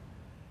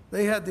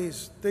 they had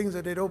these things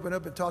that they'd open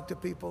up and talk to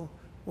people.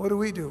 What do?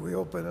 We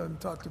open up and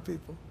talk to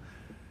people.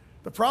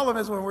 The problem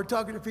is when we're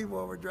talking to people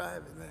while we're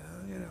driving,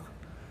 man, you know,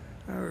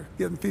 we're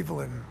getting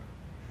people in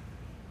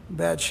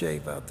bad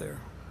shape out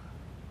there.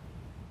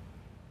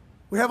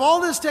 We have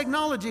all this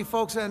technology,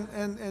 folks,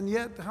 and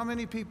yet how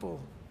many people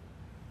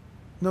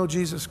know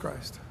Jesus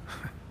Christ?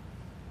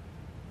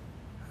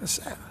 That's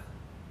sad.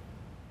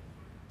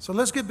 So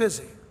let's get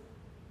busy.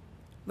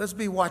 Let's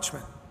be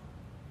watchmen.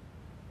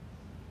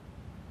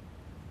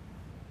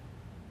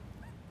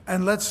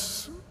 And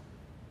let's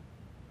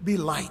be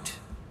light.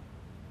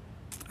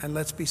 And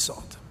let's be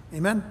salt.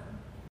 Amen?